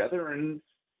comes together, and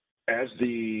as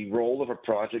the role of a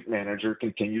project manager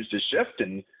continues to shift,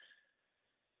 and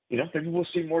maybe we'll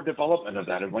see more development of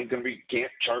that. It ain't going to be Gantt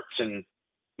charts and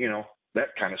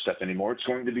that kind of stuff anymore. It's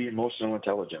going to be emotional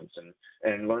intelligence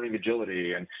and learning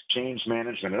agility and change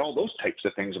management and all those types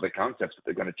of things are the concepts that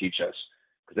they're going to teach us,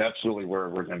 because that's really where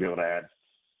we're going to be able to add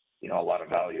a lot of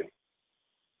value.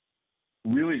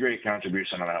 Really great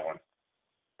contribution on that one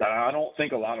that I don't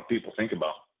think a lot of people think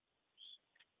about.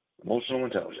 Emotional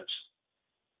intelligence.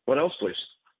 What else, please?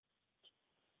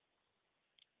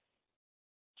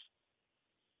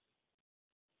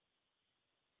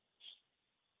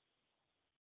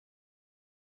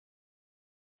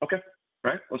 Okay,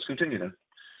 right, let's continue then.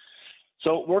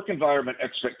 So work environment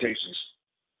expectations.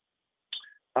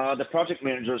 The project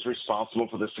manager is responsible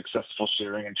for the successful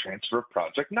sharing and transfer of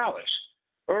project knowledge.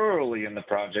 Early in the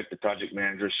project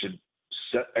manager should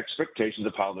set expectations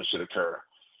of how this should occur.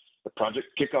 The project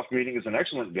kickoff meeting is an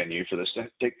excellent venue for this to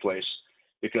take place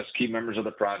because key members of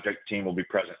the project team will be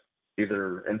present,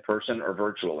 either in person or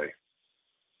virtually.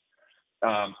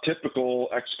 Typical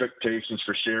expectations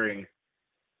for sharing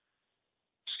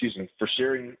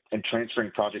and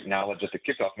transferring project knowledge at the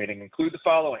kickoff meeting include the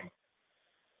following.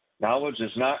 Knowledge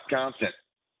is not constant.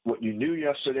 What you knew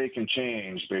yesterday can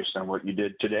change based on what you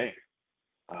did today.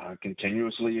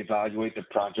 Continuously evaluate the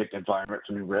project environment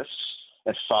for new risks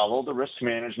and follow the risk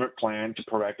management plan to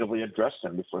proactively address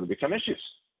them before they become issues.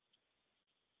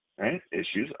 Right?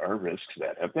 Issues are risks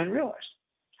that have been realized.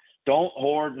 Don't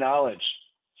hoard knowledge.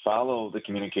 Follow the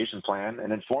communication plan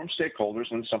and inform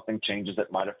stakeholders when something changes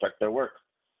that might affect their work.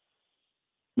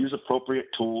 Use appropriate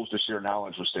tools to share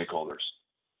knowledge with stakeholders,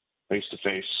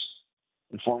 face-to-face,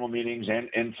 informal meetings and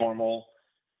informal,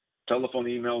 telephone,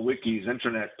 email, wikis,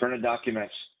 internet, printed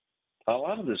documents. A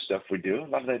lot of this stuff we do, a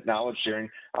lot of that knowledge sharing.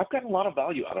 I've gotten a lot of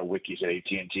value out of wikis at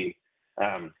AT&T.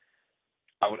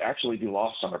 I would actually be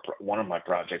lost on one of my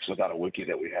projects without a wiki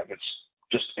that we have. It's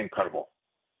just incredible.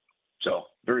 So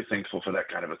very thankful for that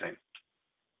kind of a thing.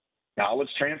 Knowledge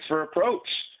transfer approach.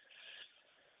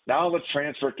 Knowledge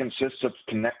transfer consists of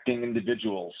connecting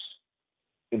individuals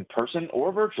in person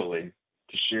or virtually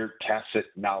to share tacit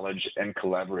knowledge and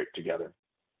collaborate together.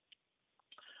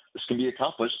 This can be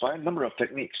accomplished by a number of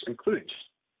techniques, including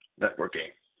networking,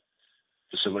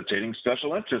 facilitating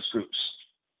special interest groups,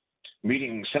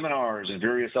 meetings, seminars, and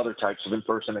various other types of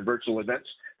in-person and virtual events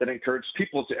that encourage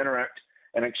people to interact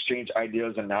and exchange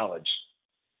ideas and knowledge.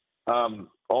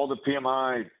 All the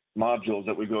PMI modules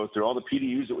that we go through, all the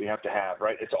PDUs that we have to have,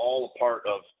 right? It's all a part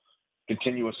of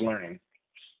continuous learning.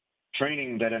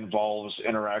 Training that involves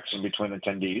interaction between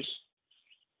attendees.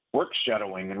 Work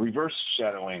shadowing and reverse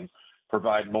shadowing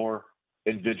provide more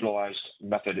individualized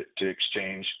method to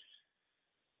exchange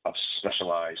of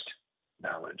specialized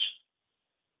knowledge.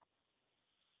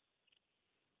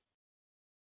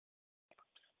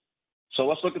 So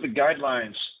let's look at the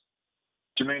guidelines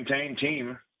to maintain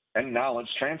team and knowledge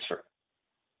transfer.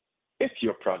 If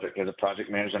your project has a project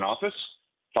management office,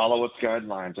 follow its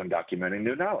guidelines on documenting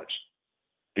new knowledge.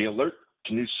 Be alert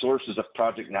to new sources of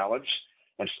project knowledge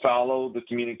and follow the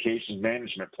communications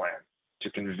management plan to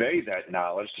convey that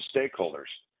knowledge to stakeholders.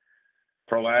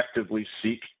 Proactively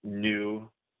seek new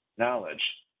knowledge.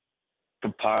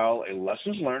 Compile a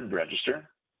lessons learned register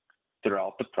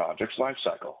throughout the project's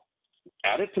lifecycle.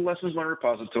 Add it to lessons learned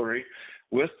repository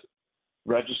with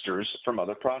registers from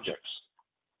other projects.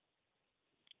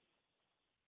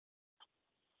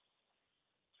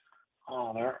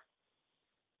 Oh, there.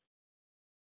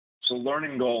 So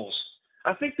learning goals.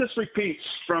 I think this repeats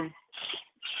from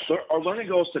our learning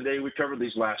goals today. We covered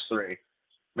these last three: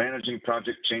 managing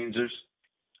project changes,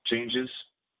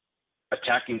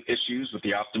 attacking issues with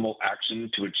the optimal action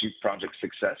to achieve project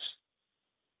success,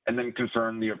 and then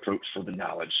confirm the approach for the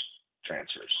knowledge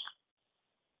transfers.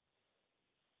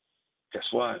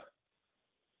 Guess what?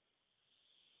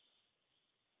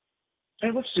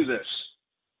 Hey, let's do this.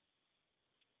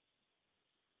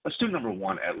 Let's do number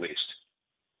one at least.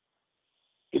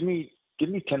 Give me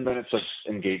 10 minutes of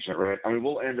engagement, right? I mean,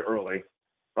 we'll end early,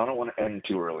 but I don't want to end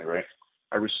too early, right?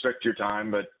 I respect your time,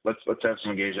 but let's have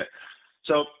some engagement.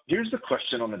 So here's the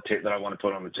question on the that I want to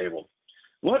put on the table.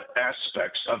 What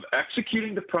aspects of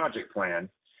executing the project plan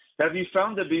have you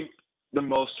found to be the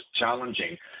most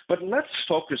challenging? But let's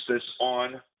focus this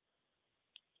on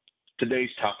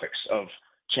today's topics of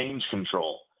change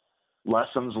control,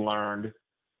 lessons learned,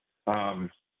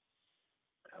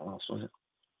 what else was it?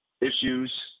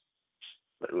 Issues.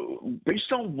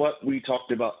 Based on what we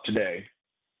talked about today,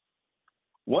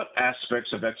 what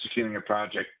aspects of executing a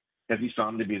project have you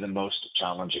found to be the most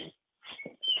challenging?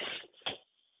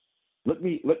 Let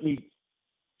me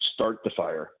start the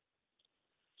fire.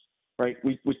 Right?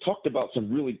 We talked about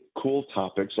some really cool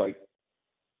topics like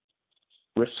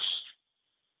risks,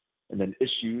 and then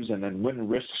issues, and then when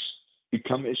risks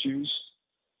become issues.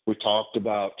 We talked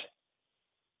about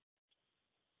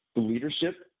the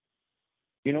leadership,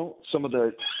 you know, some of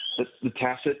the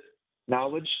tacit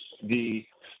knowledge, the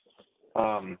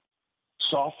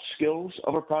soft skills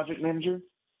of a project manager.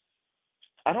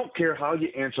 I don't care how you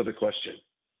answer the question,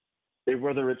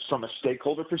 whether it's from a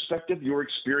stakeholder perspective, your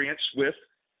experience with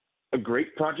a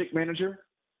great project manager,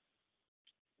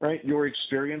 right? Your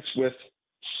experience with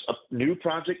a new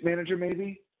project manager,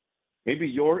 maybe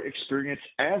your experience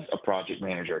as a project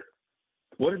manager.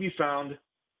 What have you found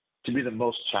to be the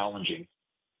most challenging?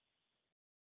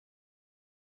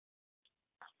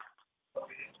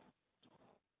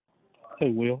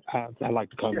 Hey, Will, I'd like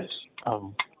to comment.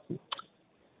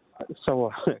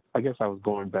 So I guess I was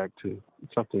going back to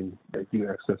something that you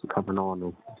asked us to comment on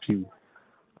a few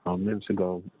minutes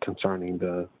ago concerning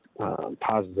the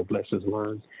positive lessons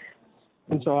learned.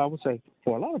 And so I would say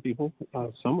for a lot of people,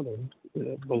 some of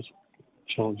the most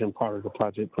challenging part of the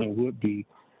project plan would be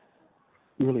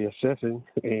really assessing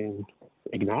and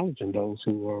acknowledging those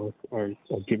who are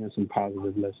giving some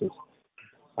positive lessons.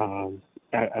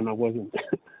 And I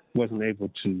wasn't able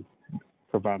to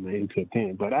provide my input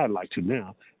then, but I'd like to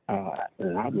now.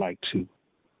 And I'd like to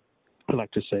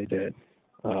say that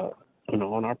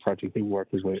on our project we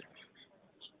working with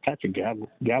Patrick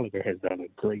Gallagher has done a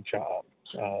great job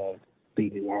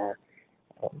leading our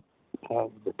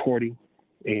reporting,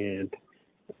 and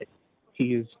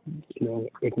he is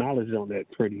acknowledged on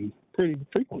that pretty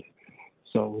frequently.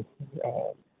 So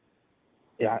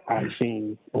yeah, I've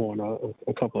seen on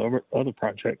a couple of other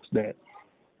projects that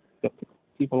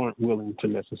people aren't willing to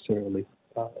necessarily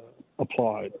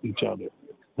applaud each other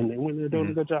when they're doing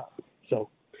a good job. So,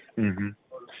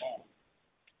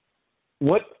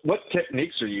 what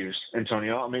techniques are used,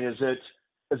 Antonio? I mean, is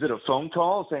it a phone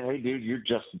call saying, "Hey, dude, you're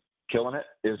just killing it"?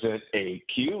 Is it a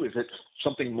cue? Is it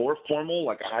something more formal,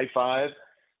 like a high five,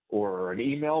 or an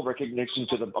email recognition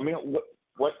to the? I mean,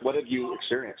 what have you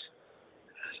experienced?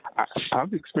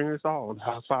 I've experienced all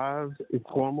high fives,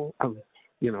 informal.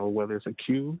 Whether it's a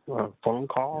cue, a phone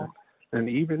call, and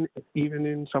even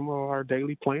in some of our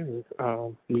daily planning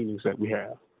meetings that we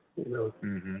have,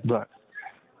 But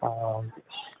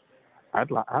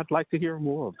I'd like to hear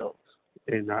more of those,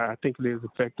 and I think it is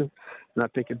effective, and I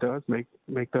think it does make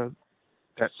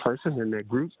that person in that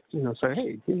group, say,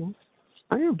 hey,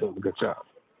 I am doing a good job.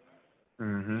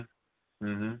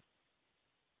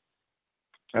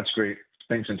 That's great.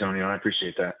 Thanks, Antonio. I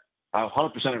appreciate that. I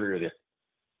 100% agree with you.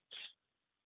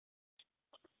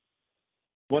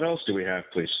 What else do we have,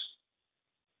 please?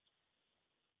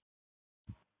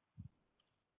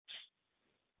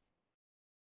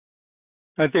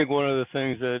 I think one of the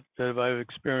things that I've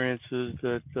experienced is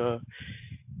that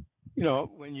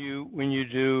when you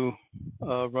do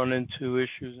run into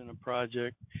issues in a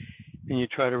project and you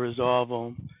try to resolve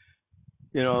them,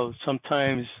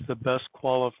 sometimes the best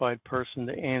qualified person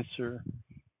to answer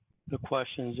the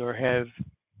questions or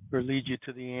lead you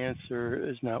to the answer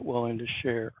is not willing to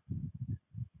share.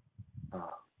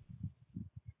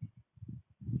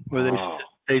 Where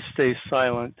they stay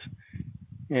silent,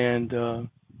 and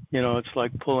it's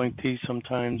like pulling teeth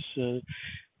sometimes.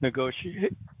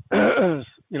 Negotiate,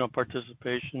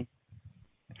 participation.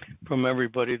 from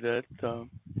everybody that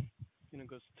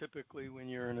because typically when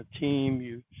you're in a team,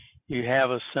 you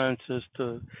have a sense as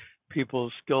to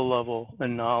people's skill level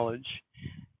and knowledge,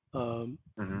 and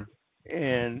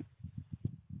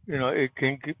it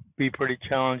can be pretty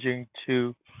challenging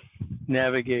to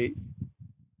navigate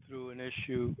through an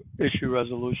issue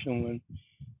resolution when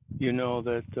you know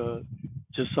that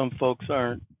just some folks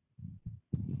aren't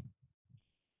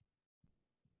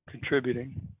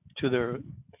contributing to their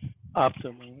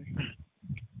optimally.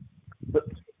 But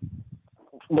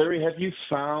Larry, have you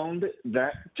found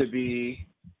that to be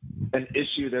an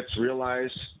issue that's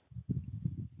realized?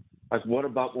 Like, what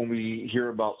about when we hear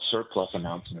about surplus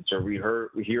announcements, or we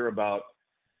hear about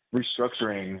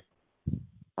restructuring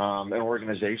an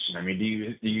organization? I mean,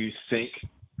 do you think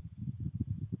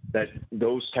that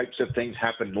those types of things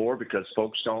happen more because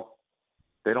folks don't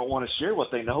want to share what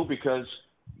they know because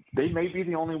they may be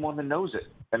the only one that knows it,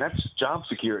 and that's job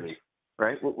security,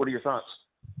 right? What are your thoughts?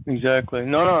 Exactly.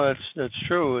 No, that's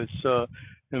true. It's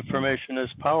information is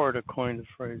power, to coin the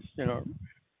phrase,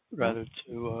 rather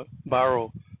to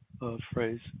borrow a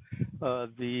phrase. I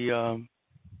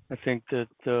think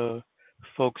that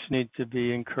folks need to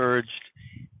be encouraged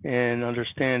and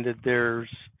understand that there's,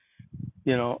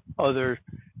 other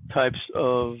types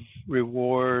of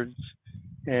rewards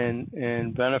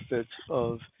and benefits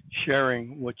of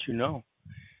sharing what you know.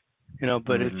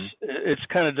 But it's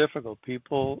kind of difficult.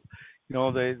 People,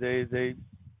 they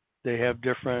have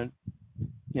different,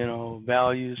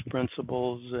 values,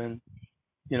 principles, and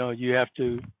you have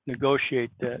to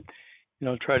negotiate that.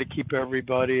 Try to keep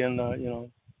everybody in the,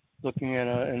 looking at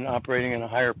and operating in a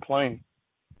higher plane,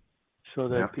 so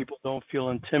that people don't feel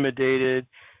intimidated.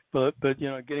 But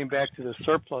getting back to the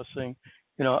surplus thing,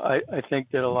 I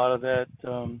think that a lot of that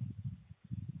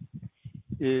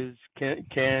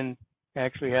can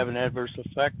actually have an adverse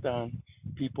effect on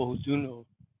people who do know,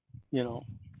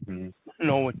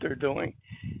 know what they're doing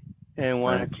and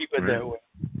want to keep it that way.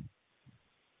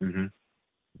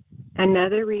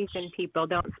 Another reason people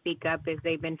don't speak up is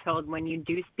they've been told when you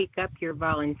do speak up, you're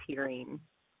volunteering.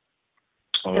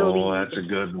 Oh, that's a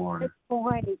good one.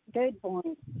 Good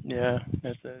point. Yeah,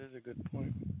 that is a good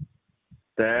point.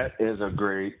 That is a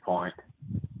great point.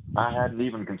 I hadn't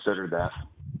even considered that.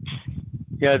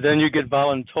 Yeah, then you get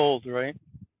voluntold, right?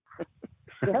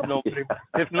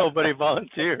 If nobody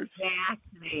volunteers.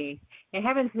 Exactly. It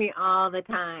happens to me all the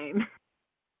time.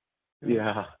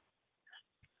 Yeah.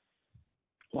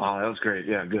 Wow, that was great.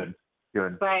 Yeah, good.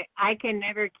 But I can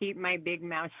never keep my big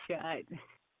mouth shut.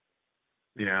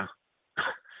 Yeah.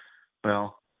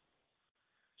 Well,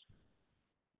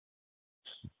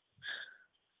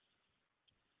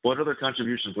 what other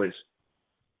contributions, please?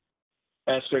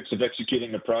 Aspects of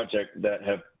executing a project that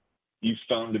have you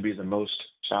found to be the most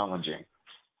challenging?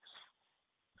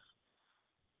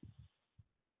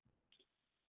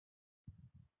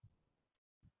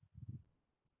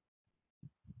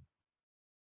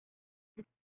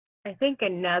 I think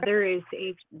another is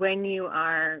when you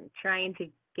are trying to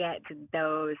get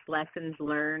those lessons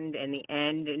learned in the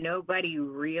end, nobody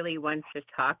really wants to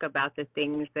talk about the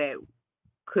things that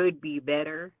could be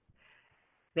better.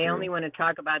 They only want to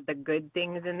talk about the good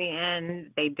things in the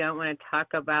end. They don't want to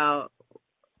talk about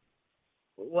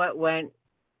what went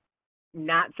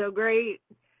not so great,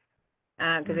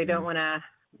 because they don't want to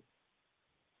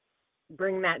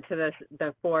bring that to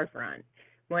the forefront.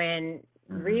 When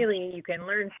really you can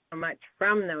learn so much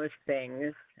from those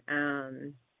things,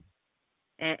 and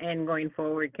going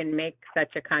forward can make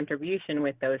such a contribution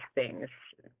with those things.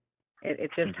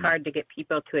 It's just hard to get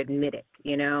people to admit it,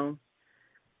 Do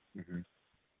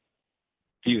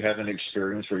you have an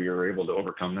experience where you were able to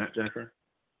overcome that, Jennifer?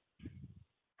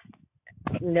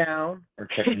 No. Or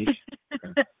technique?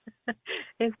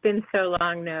 It's been so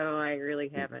long. No, I really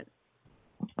haven't.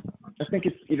 I think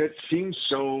it seems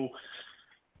so.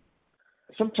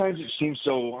 Sometimes it seems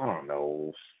so. I don't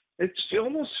know. It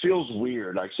almost feels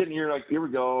weird. Like sitting here, like here we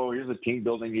go. Here's a team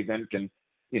building event, and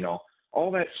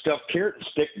all that stuff. Carrot and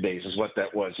stick days is what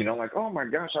that was. Like, oh my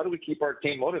gosh, how do we keep our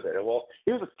team motivated? Well,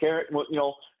 here's a carrot.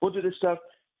 We'll do this stuff.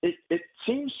 It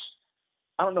seems.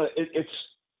 I don't know. It's.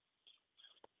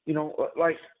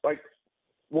 Like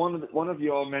one of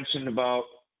you all mentioned about,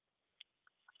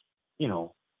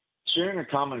 sharing a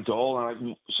common goal.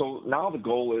 And so now the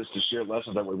goal is to share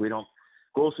lessons that way we don't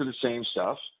go through the same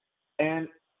stuff. And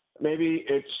maybe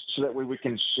it's so that way we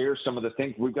can share some of the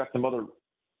things. We've got some other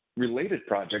related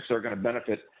projects that are going to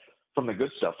benefit from the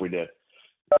good stuff we did.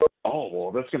 Oh,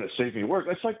 well, that's going to save me work.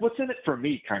 It's like, what's in it for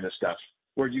me kind of stuff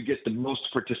where you get the most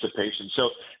participation. So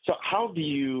how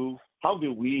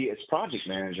do we as project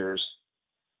managers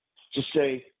just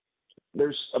say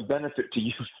there's a benefit to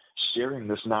you sharing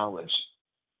this knowledge.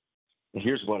 And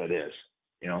here's what it is.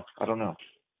 I don't know.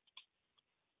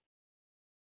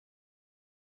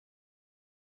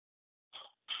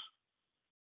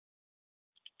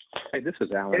 Hey, this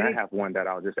is Alan. I have one that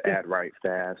I'll just add right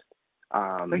fast.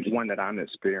 One that I'm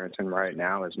experiencing right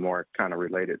now is more kind of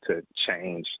related to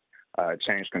change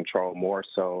control, more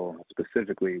so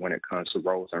specifically when it comes to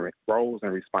roles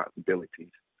and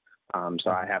responsibilities.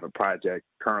 So I have a project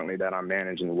currently that I'm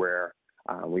managing where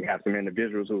we have some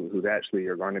individuals who actually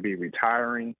are going to be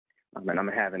retiring, and I'm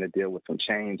having to deal with some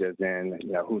changes in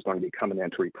who's going to be coming in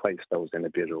to replace those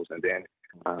individuals, and then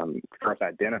first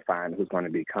identifying who's going to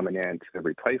be coming in to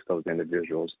replace those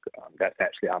individuals. That's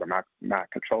actually out of my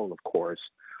control, of course,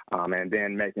 and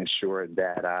then making sure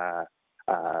that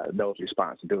those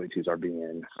responsibilities are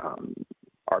being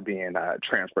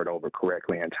transferred over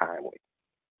correctly and timely.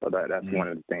 So that's one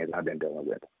of the things I've been dealing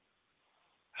with.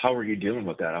 How are you dealing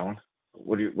with that, Alan?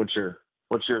 What's your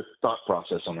thought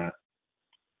process on that?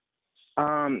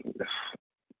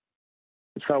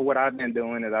 So what I've been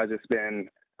doing is I've just been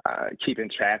keeping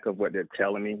track of what they're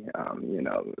telling me.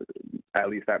 At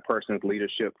least that person's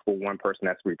leadership for one person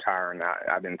that's retiring.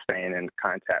 I've been staying in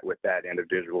contact with that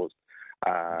individual's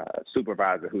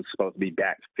supervisor who's supposed to be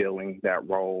backfilling that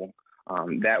role.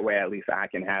 That way, at least I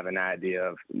can have an idea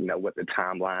of what the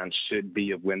timeline should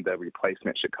be of when the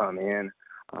replacement should come in.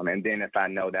 And then if I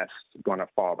know that's going to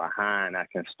fall behind, I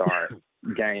can start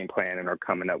game planning or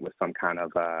coming up with some kind of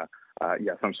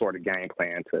some sort of game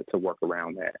plan to work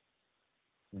around that.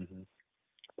 Mm-hmm.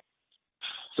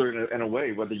 So in a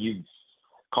way, whether you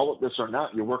call it this or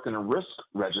not, you're working a risk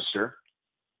register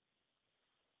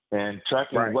and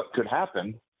tracking what could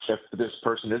happen if this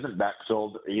person isn't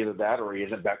backfilled, either that or he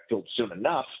isn't backfilled soon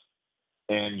enough.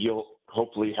 And you'll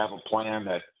hopefully have a plan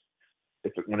that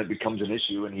when it becomes an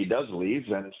issue and he does leave,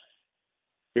 then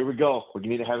here we go. We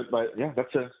need to have it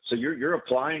so you're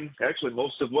applying actually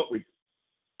most of what we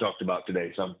talked about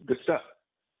today. So good stuff.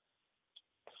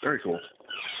 Very cool.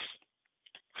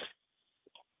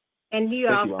 And do you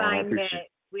all find that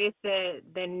with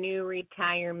the new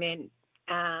retirement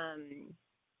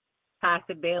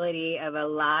possibility of a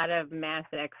lot of mass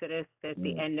exodus at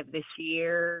the end of this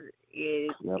year is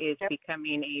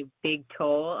becoming a big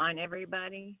toll on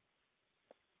everybody?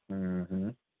 Mm-hmm.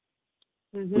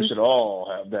 Mm-hmm. We should all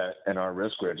have that in our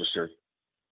risk register,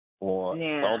 or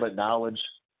all that knowledge.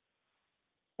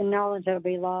 The knowledge that'll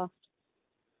be lost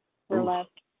or left.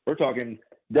 We're talking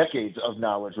decades of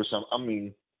knowledge with some of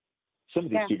these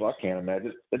people I can't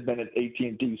imagine. They've been at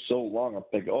AT&T so long, I'm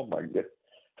thinking, oh my goodness.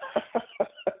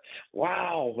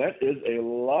 Wow, that is a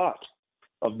lot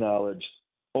of knowledge.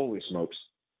 Holy smokes.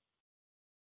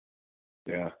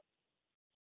 Yeah.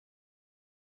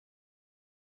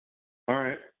 All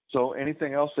right. So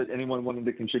anything else that anyone wanted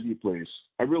to contribute, please?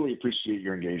 I really appreciate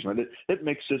your engagement. It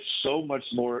makes it so much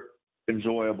more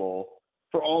enjoyable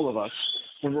for all of us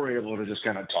when we're able to just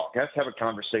kind of talk. Have to have a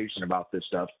conversation about this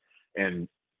stuff and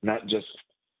not just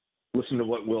listen to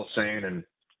what Will's saying and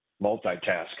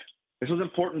multitask. This is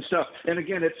important stuff. And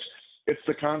again, it's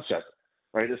the concept,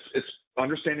 right? It's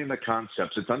understanding the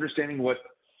concepts. It's understanding what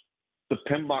the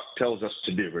PMBOK tells us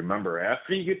to do. Remember,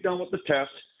 after you get done with the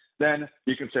test, then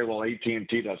you can say, well,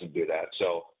 AT&T doesn't do that.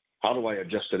 So how do I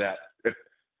adjust to that?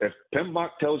 If PMBOK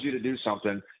tells you to do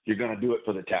something, you're going to do it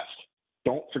for the test.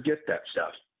 Don't forget that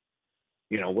stuff.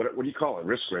 What do you call it?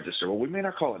 Risk register. Well, we may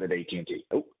not call it at AT&T.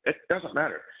 Oh, it doesn't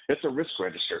matter. It's a risk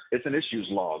register. It's an issues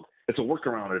log. It's a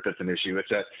workaround if it's an issue.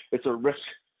 It's a risk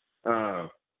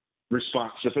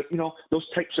response. If those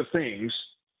types of things.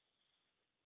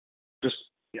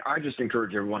 I just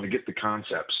encourage everyone to get the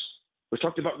concepts. We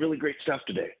talked about really great stuff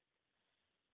today.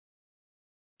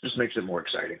 Just makes it more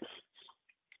exciting.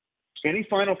 Any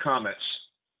final comments?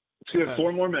 Let's give it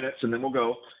 4 more minutes and then we'll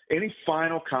go. Any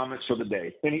final comments for the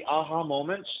day? Any aha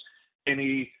moments?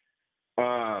 Any,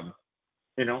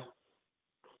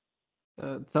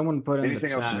 someone put in anything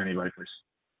the else chat from anybody, please?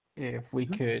 if we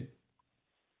could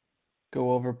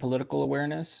go over political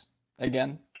awareness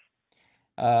again.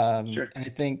 Sure. And I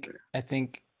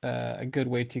think a good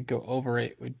way to go over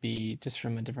it would be just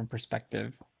from a different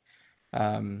perspective.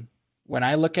 When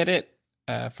I look at it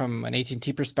from an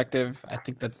AT&T perspective, I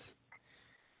think that's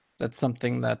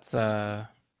something that's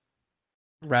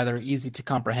rather easy to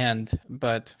comprehend.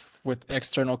 But with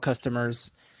external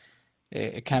customers,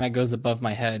 it kind of goes above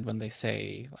my head when they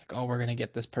say like, "Oh, we're gonna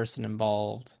get this person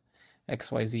involved,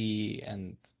 XYZ,"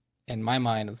 and in my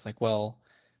mind, it's like, well,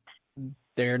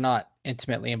 they're not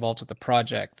intimately involved with the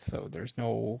project, so there's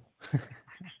no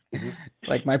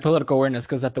like my political awareness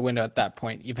goes out the window at that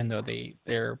point, even though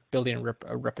they're building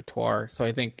a repertoire. So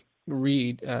I think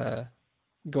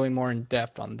going more in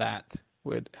depth on that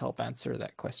would help answer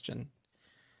that question.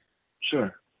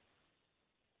 Sure.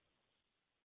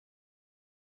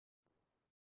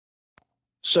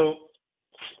 So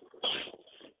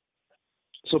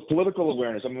political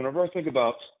awareness. I mean, whenever I think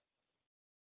about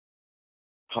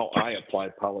how I apply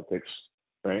politics,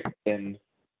 right, in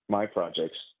my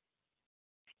projects,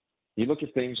 you look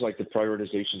at things like the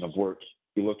prioritization of work.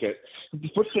 You look at,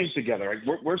 put things together.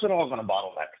 Right? Where's it all going to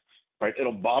bottleneck? Right?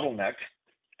 It'll bottleneck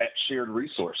at shared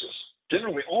resources.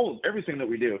 Generally, everything that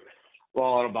we do,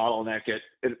 well, it'll bottleneck it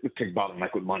can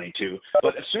bottleneck with money too.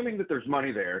 But assuming that there's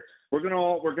money there, we're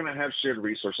gonna have shared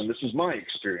resource. And this is my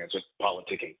experience with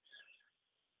politicking.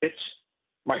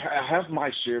 I have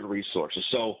my shared resources.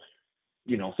 So,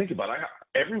 think about it.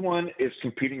 Everyone is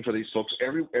competing for these folks.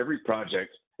 Every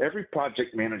project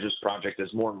manager's project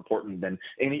is more important than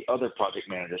any other project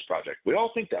manager's project. We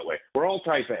all think that way. We're all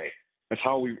type A.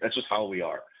 That's just how we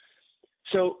are.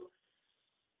 So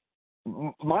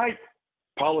my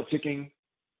politicking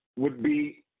would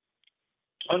be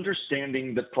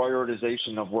understanding the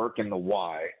prioritization of work and the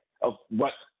why of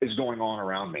what is going on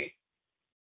around me.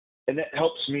 And that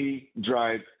helps me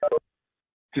drive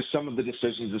to some of the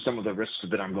decisions and some of the risks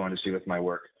that I'm going to see with my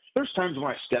work. There's times when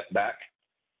I step back,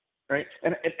 right?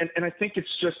 And I think it's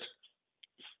just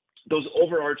those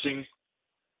overarching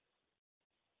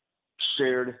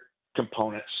shared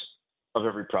components of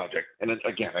every project. And then,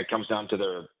 again, it comes down to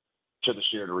the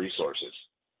shared resources.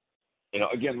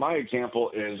 Again, my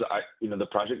example is the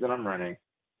project that I'm running,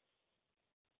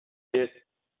 it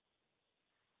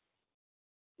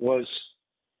was,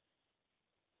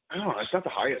 I don't know, it's not the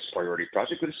highest priority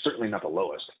project, but it's certainly not the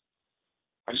lowest.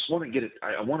 I just want to get it,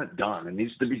 I want it done. It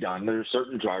needs to be done. There are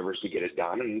certain drivers to get it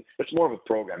done, and it's more of a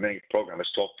program. Any program is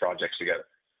 12 projects together.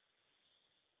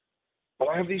 But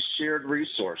I have these shared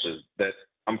resources that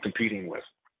I'm competing with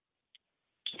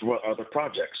for other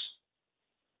projects.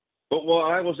 But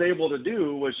what I was able to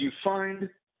do was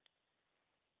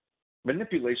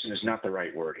manipulation is not the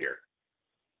right word here.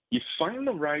 You find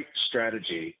the right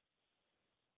strategy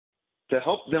to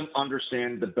help them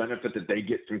understand the benefit that they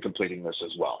get from completing this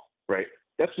as well, right?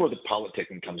 That's where the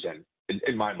politicking comes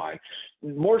in my mind.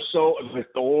 More so with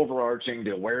the overarching,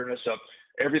 the awareness of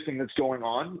everything that's going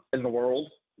on in the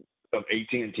world of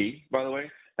AT&T, by the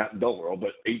way, not the world,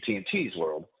 but AT&T's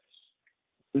world.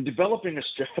 Developing a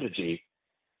strategy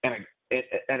and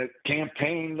a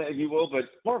campaign, if you will, but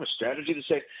more of a strategy to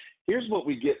say, here's what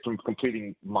we get from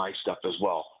completing my stuff as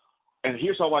well. And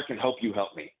here's how I can help you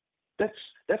help me.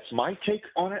 That's my take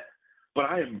on it, but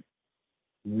I am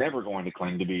never going to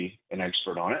claim to be an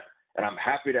expert on it. And I'm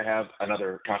happy to have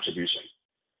another contribution.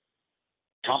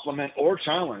 Complement or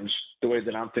challenge the way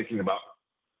that I'm thinking about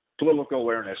political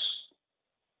awareness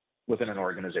within an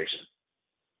organization.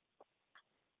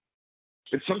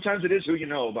 And sometimes it is who you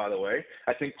know, by the way.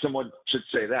 I think someone should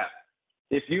say that.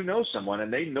 If you know someone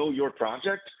and they know your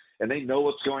project and they know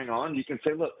what's going on, you can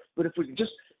say, look, but if we can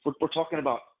just, we're talking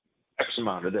about X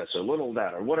amount of this or little of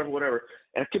that or whatever.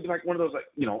 And it could be like one of those,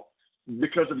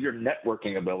 because of your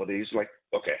networking abilities, like,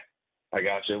 okay, I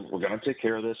got you. We're going to take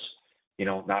care of this.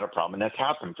 Not a problem. And that's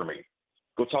happened for me.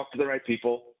 Go talk to the right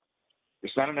people.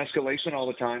 It's not an escalation all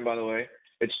the time, by the way.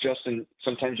 It's just,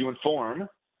 sometimes you inform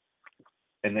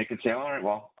and they can say, all right,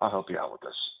 well, I'll help you out with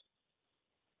this.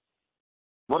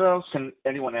 What else can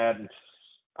anyone add?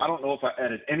 I don't know if I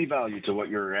added any value to what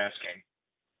you're asking.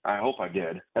 I hope I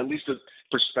did. At least a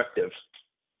perspective.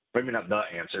 Maybe not the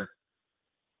answer.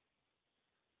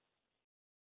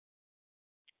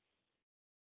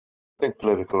 I think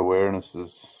political awareness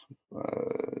is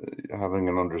having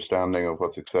an understanding of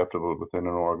what's acceptable within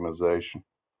an organization.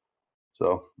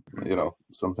 So,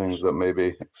 some things that may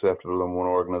be acceptable in one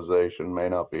organization may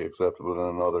not be acceptable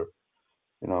in another.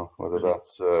 Whether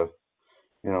that's,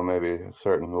 maybe a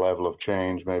certain level of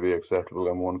change may be acceptable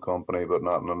in one company, but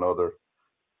not in another.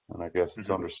 And I guess it's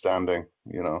understanding,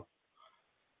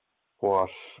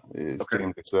 what is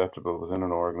deemed acceptable within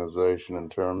an organization in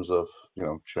terms of,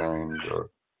 change or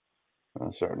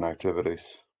certain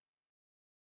activities.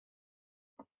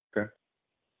 Okay.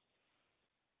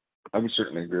 I would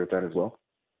certainly agree with that as well.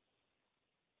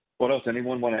 What else?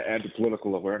 Anyone want to add to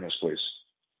political awareness, please?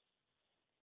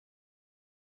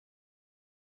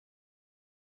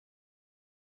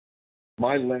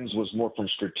 My lens was more from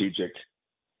strategic,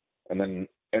 and then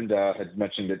Enda had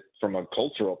mentioned it from a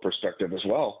cultural perspective as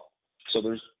well. So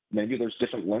there's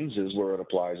different lenses where it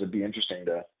applies. It'd be interesting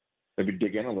to maybe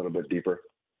dig in a little bit deeper.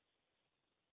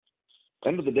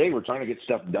 End of the day, we're trying to get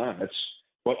stuff done. That's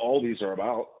what all these are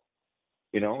about.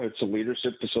 It's a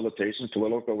leadership, facilitation,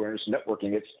 political awareness,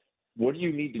 networking. It's what do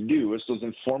you need to do? It's those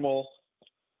informal,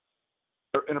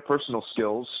 interpersonal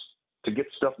skills to get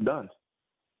stuff done.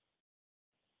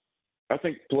 I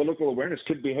think political awareness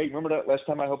could be, hey, remember that last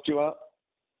time I helped you out?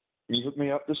 You hooked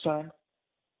me up this time?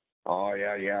 Oh,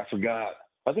 yeah, I forgot.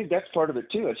 I think that's part of it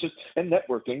too. It's just, and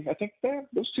networking. I think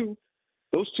those two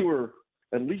are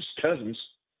at least cousins,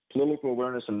 political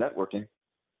awareness and networking.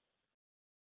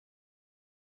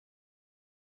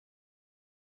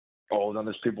 Oh, then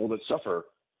there's people that suffer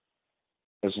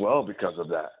as well because of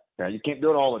that. Now, you can't do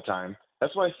it all the time.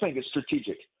 That's why I think it's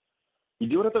strategic. You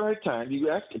do it at the right time.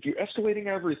 If you're escalating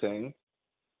everything,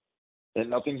 then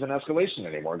nothing's an escalation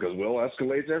anymore because will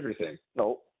escalates everything.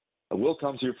 No, a will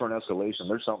comes here for an escalation.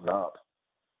 There's something up.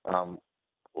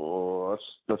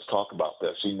 Let's talk about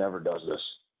this. He never does this.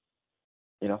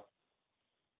 You know.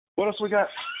 What else we got?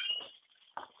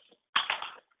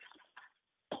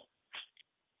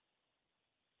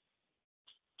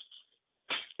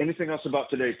 Anything else about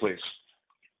today, please?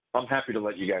 I'm happy to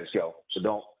let you guys go, so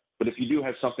don't. But if you do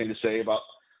have something to say about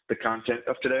the content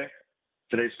of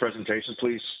today's presentation,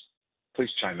 please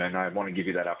chime in. I want to give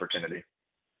you that opportunity.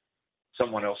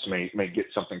 Someone else may get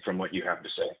something from what you have to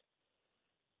say.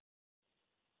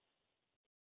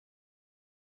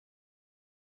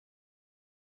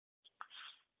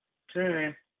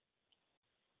 Okay.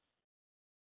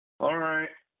 All right.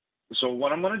 So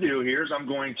what I'm going to do here is I'm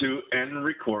going to end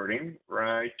recording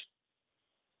right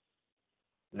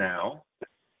now.